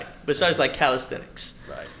 you got me. Besides like calisthenics,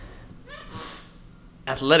 Right.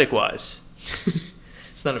 athletic wise,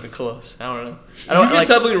 it's not even close. I don't know. I You don't can like.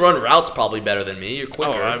 definitely run routes probably better than me. You're Oh,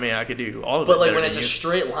 quicker. I mean, I could do all of it. but like better when than it's a you.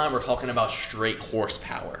 straight line, we're talking about straight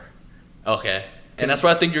horsepower. Okay. And that's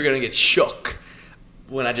where I think you're gonna get shook.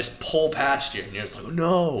 when I just pull past you and you're just like,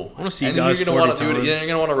 no. I want to see you guys 40 times. You're going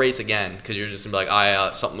to want to race again because you're just going to be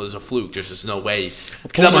like, something was a fluke. There's just no way.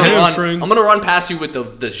 Because I'm going to run past you with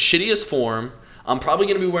the shittiest form. I'm probably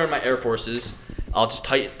going to be wearing my Air Forces. I'll just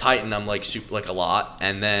tighten them like a lot,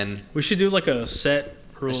 and then we should do like a set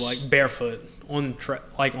rule, like barefoot on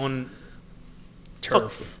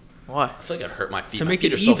turf. Why? I feel like it hurt my feet. To my make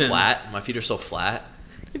feet it are even. so flat. My feet are so flat.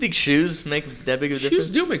 You think shoes make that big of a difference? Shoes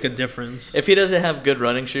do make a difference. If he doesn't have good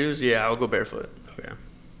running shoes, yeah, I'll go barefoot. Okay.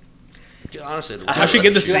 Dude, honestly, I should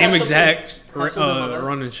get the same exact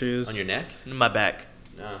running shoes on your neck, in my back.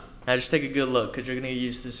 No. Now just take a good look because you're gonna get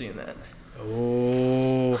used to seeing that.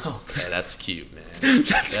 Oh. Okay, that's cute, man.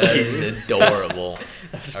 That's that cute. is adorable.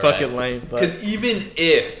 That's fucking lame. Because even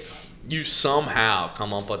if you somehow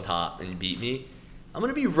come up on top and you beat me, I'm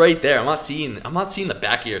gonna be right there. I'm not seeing the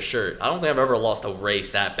back of your shirt. I don't think I've ever lost a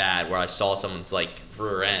race that bad where I saw someone's like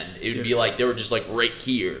rear end. It would be like they were just like right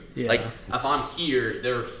here. Yeah. Like if I'm here,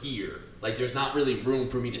 they're here. Like there's not really room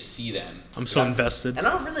for me to see them. I'm so invested. And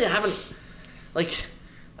I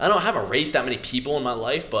haven't raced that many people in my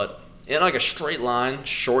life, but in like a straight line,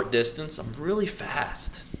 short distance, I'm really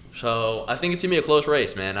fast. So I think it's gonna be a close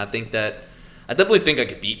race, man. I definitely think I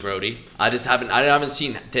could beat Brodie. I haven't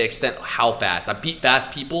seen to the extent how fast. I beat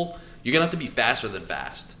fast people. You're gonna have to be faster than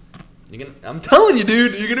fast. I'm telling you,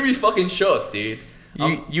 dude, you're gonna be fucking shook, dude.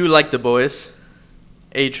 You like the boys.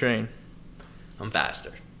 A-Train. I'm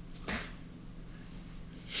faster.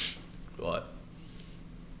 What?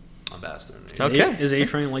 I'm faster than you. Okay. Is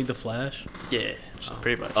A-Train like the Flash? Yeah,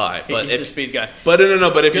 pretty much. All right, but he's the speed guy. But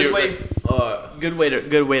no. But if Good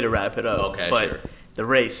you way to wrap it up. Okay, but sure. The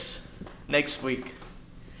race next week.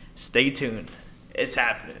 Stay tuned. It's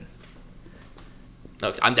happening.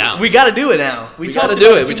 No, I'm down. We got to do it now. We got to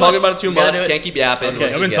do it. We talked about it too much. Can't keep yapping.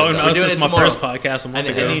 Okay. I've been talking about it since my tomorrow. first podcast a month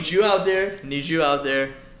ago. I need you out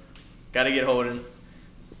there. Got to get holding.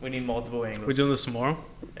 We need multiple angles. We're doing this tomorrow?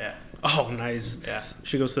 Yeah. Oh, nice. Yeah.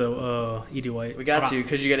 She goes to Edie White. We got to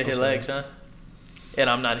because you got to hit legs, huh? And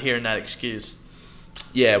I'm not hearing that excuse.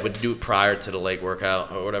 Yeah, we'd do it prior to the leg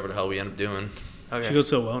workout or whatever the hell we end up doing. Okay. She goes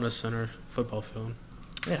to a wellness center, football field.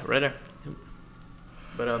 Yeah, right there. Yep.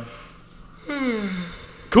 But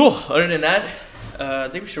cool. Other than that, I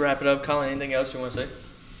think we should wrap it up. Collin, anything else you want to say?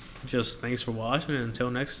 Just thanks for watching, and until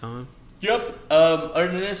next time. Yep. Other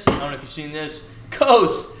than this, I don't know if you've seen this.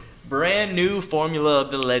 Coast, brand new formula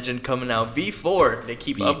of the legend coming out. V4. They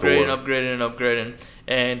keep upgrading.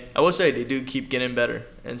 And I will say they do keep getting better.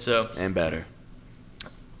 And better.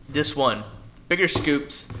 This one, bigger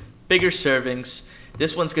scoops, bigger servings.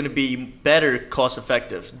 This one's going to be better cost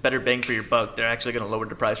effective, better bang for your buck. They're actually going to lower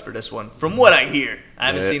the price for this one, from what I hear. I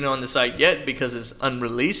haven't seen it on the site yet because it's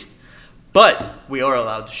unreleased, but we are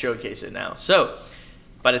allowed to showcase it now. So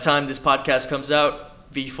by the time this podcast comes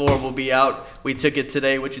out, V4 will be out. We took it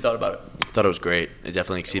today. What you thought about it? I thought it was great. It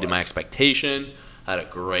definitely exceeded my expectation. I had a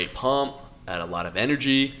great pump. I had a lot of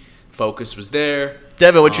energy. Focus was there.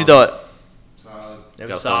 Devin, what you thought? Solid. It Got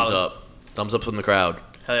was a thumbs solid. up. Thumbs up from the crowd.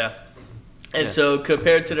 Hell yeah. And so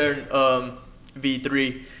compared to their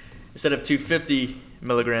V3, instead of 250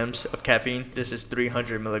 milligrams of caffeine, this is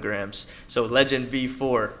 300 milligrams. So Legend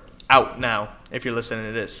V4 out now if you're listening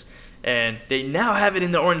to this. And they now have it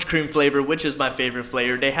in the orange cream flavor, which is my favorite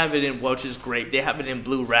flavor. They have it in Welch's grape. They have it in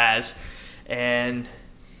blue raz. And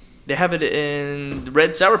they have it in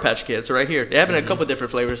red Sour Patch Kids right here. They have it in a couple different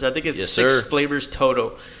flavors. I think it's 6 flavors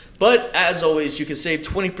total. But as always, you can save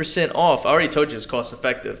 20% off. I already told you it's cost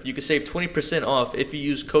effective. You can save 20% off if you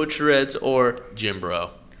use code SHREDZ or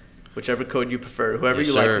GYMBRO. Whichever code you prefer. Whoever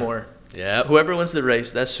you like more. Yeah. Whoever wins the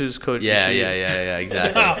race, that's whose code you should use. Yeah,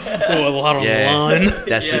 exactly. Oh, a lot on the line.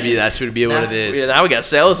 That should be what it is. Yeah, now we got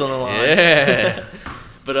sales on the line. Yeah.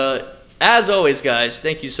 But as always, guys,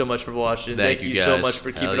 thank you so much for watching. Thank you so guys. much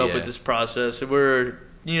for keeping Hell up with this process. We're,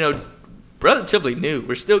 relatively new.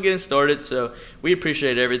 We're still getting started, so we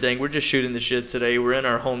appreciate everything. We're just shooting the shit today. We're in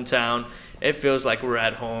our hometown. It feels like we're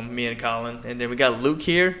at home, me and Collin. And then we got Luke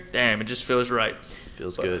here. Damn, it just feels right.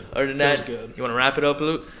 Feels good. Other than that, you want to wrap it up,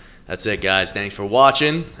 Luke? That's it, guys. Thanks for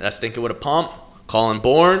watching. That's Thinking with a Pump. Collin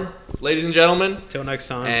Borne, ladies and gentlemen. Till next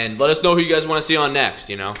time. And let us know who you guys want to see on next.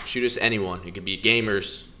 Shoot us anyone. It could be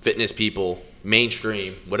gamers, fitness people,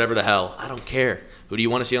 mainstream, whatever the hell. I don't care. Who do you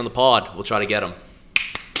want to see on the pod? We'll try to get them.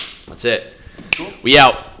 That's it. Cool. We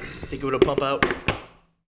out. Thinking with a Pump out.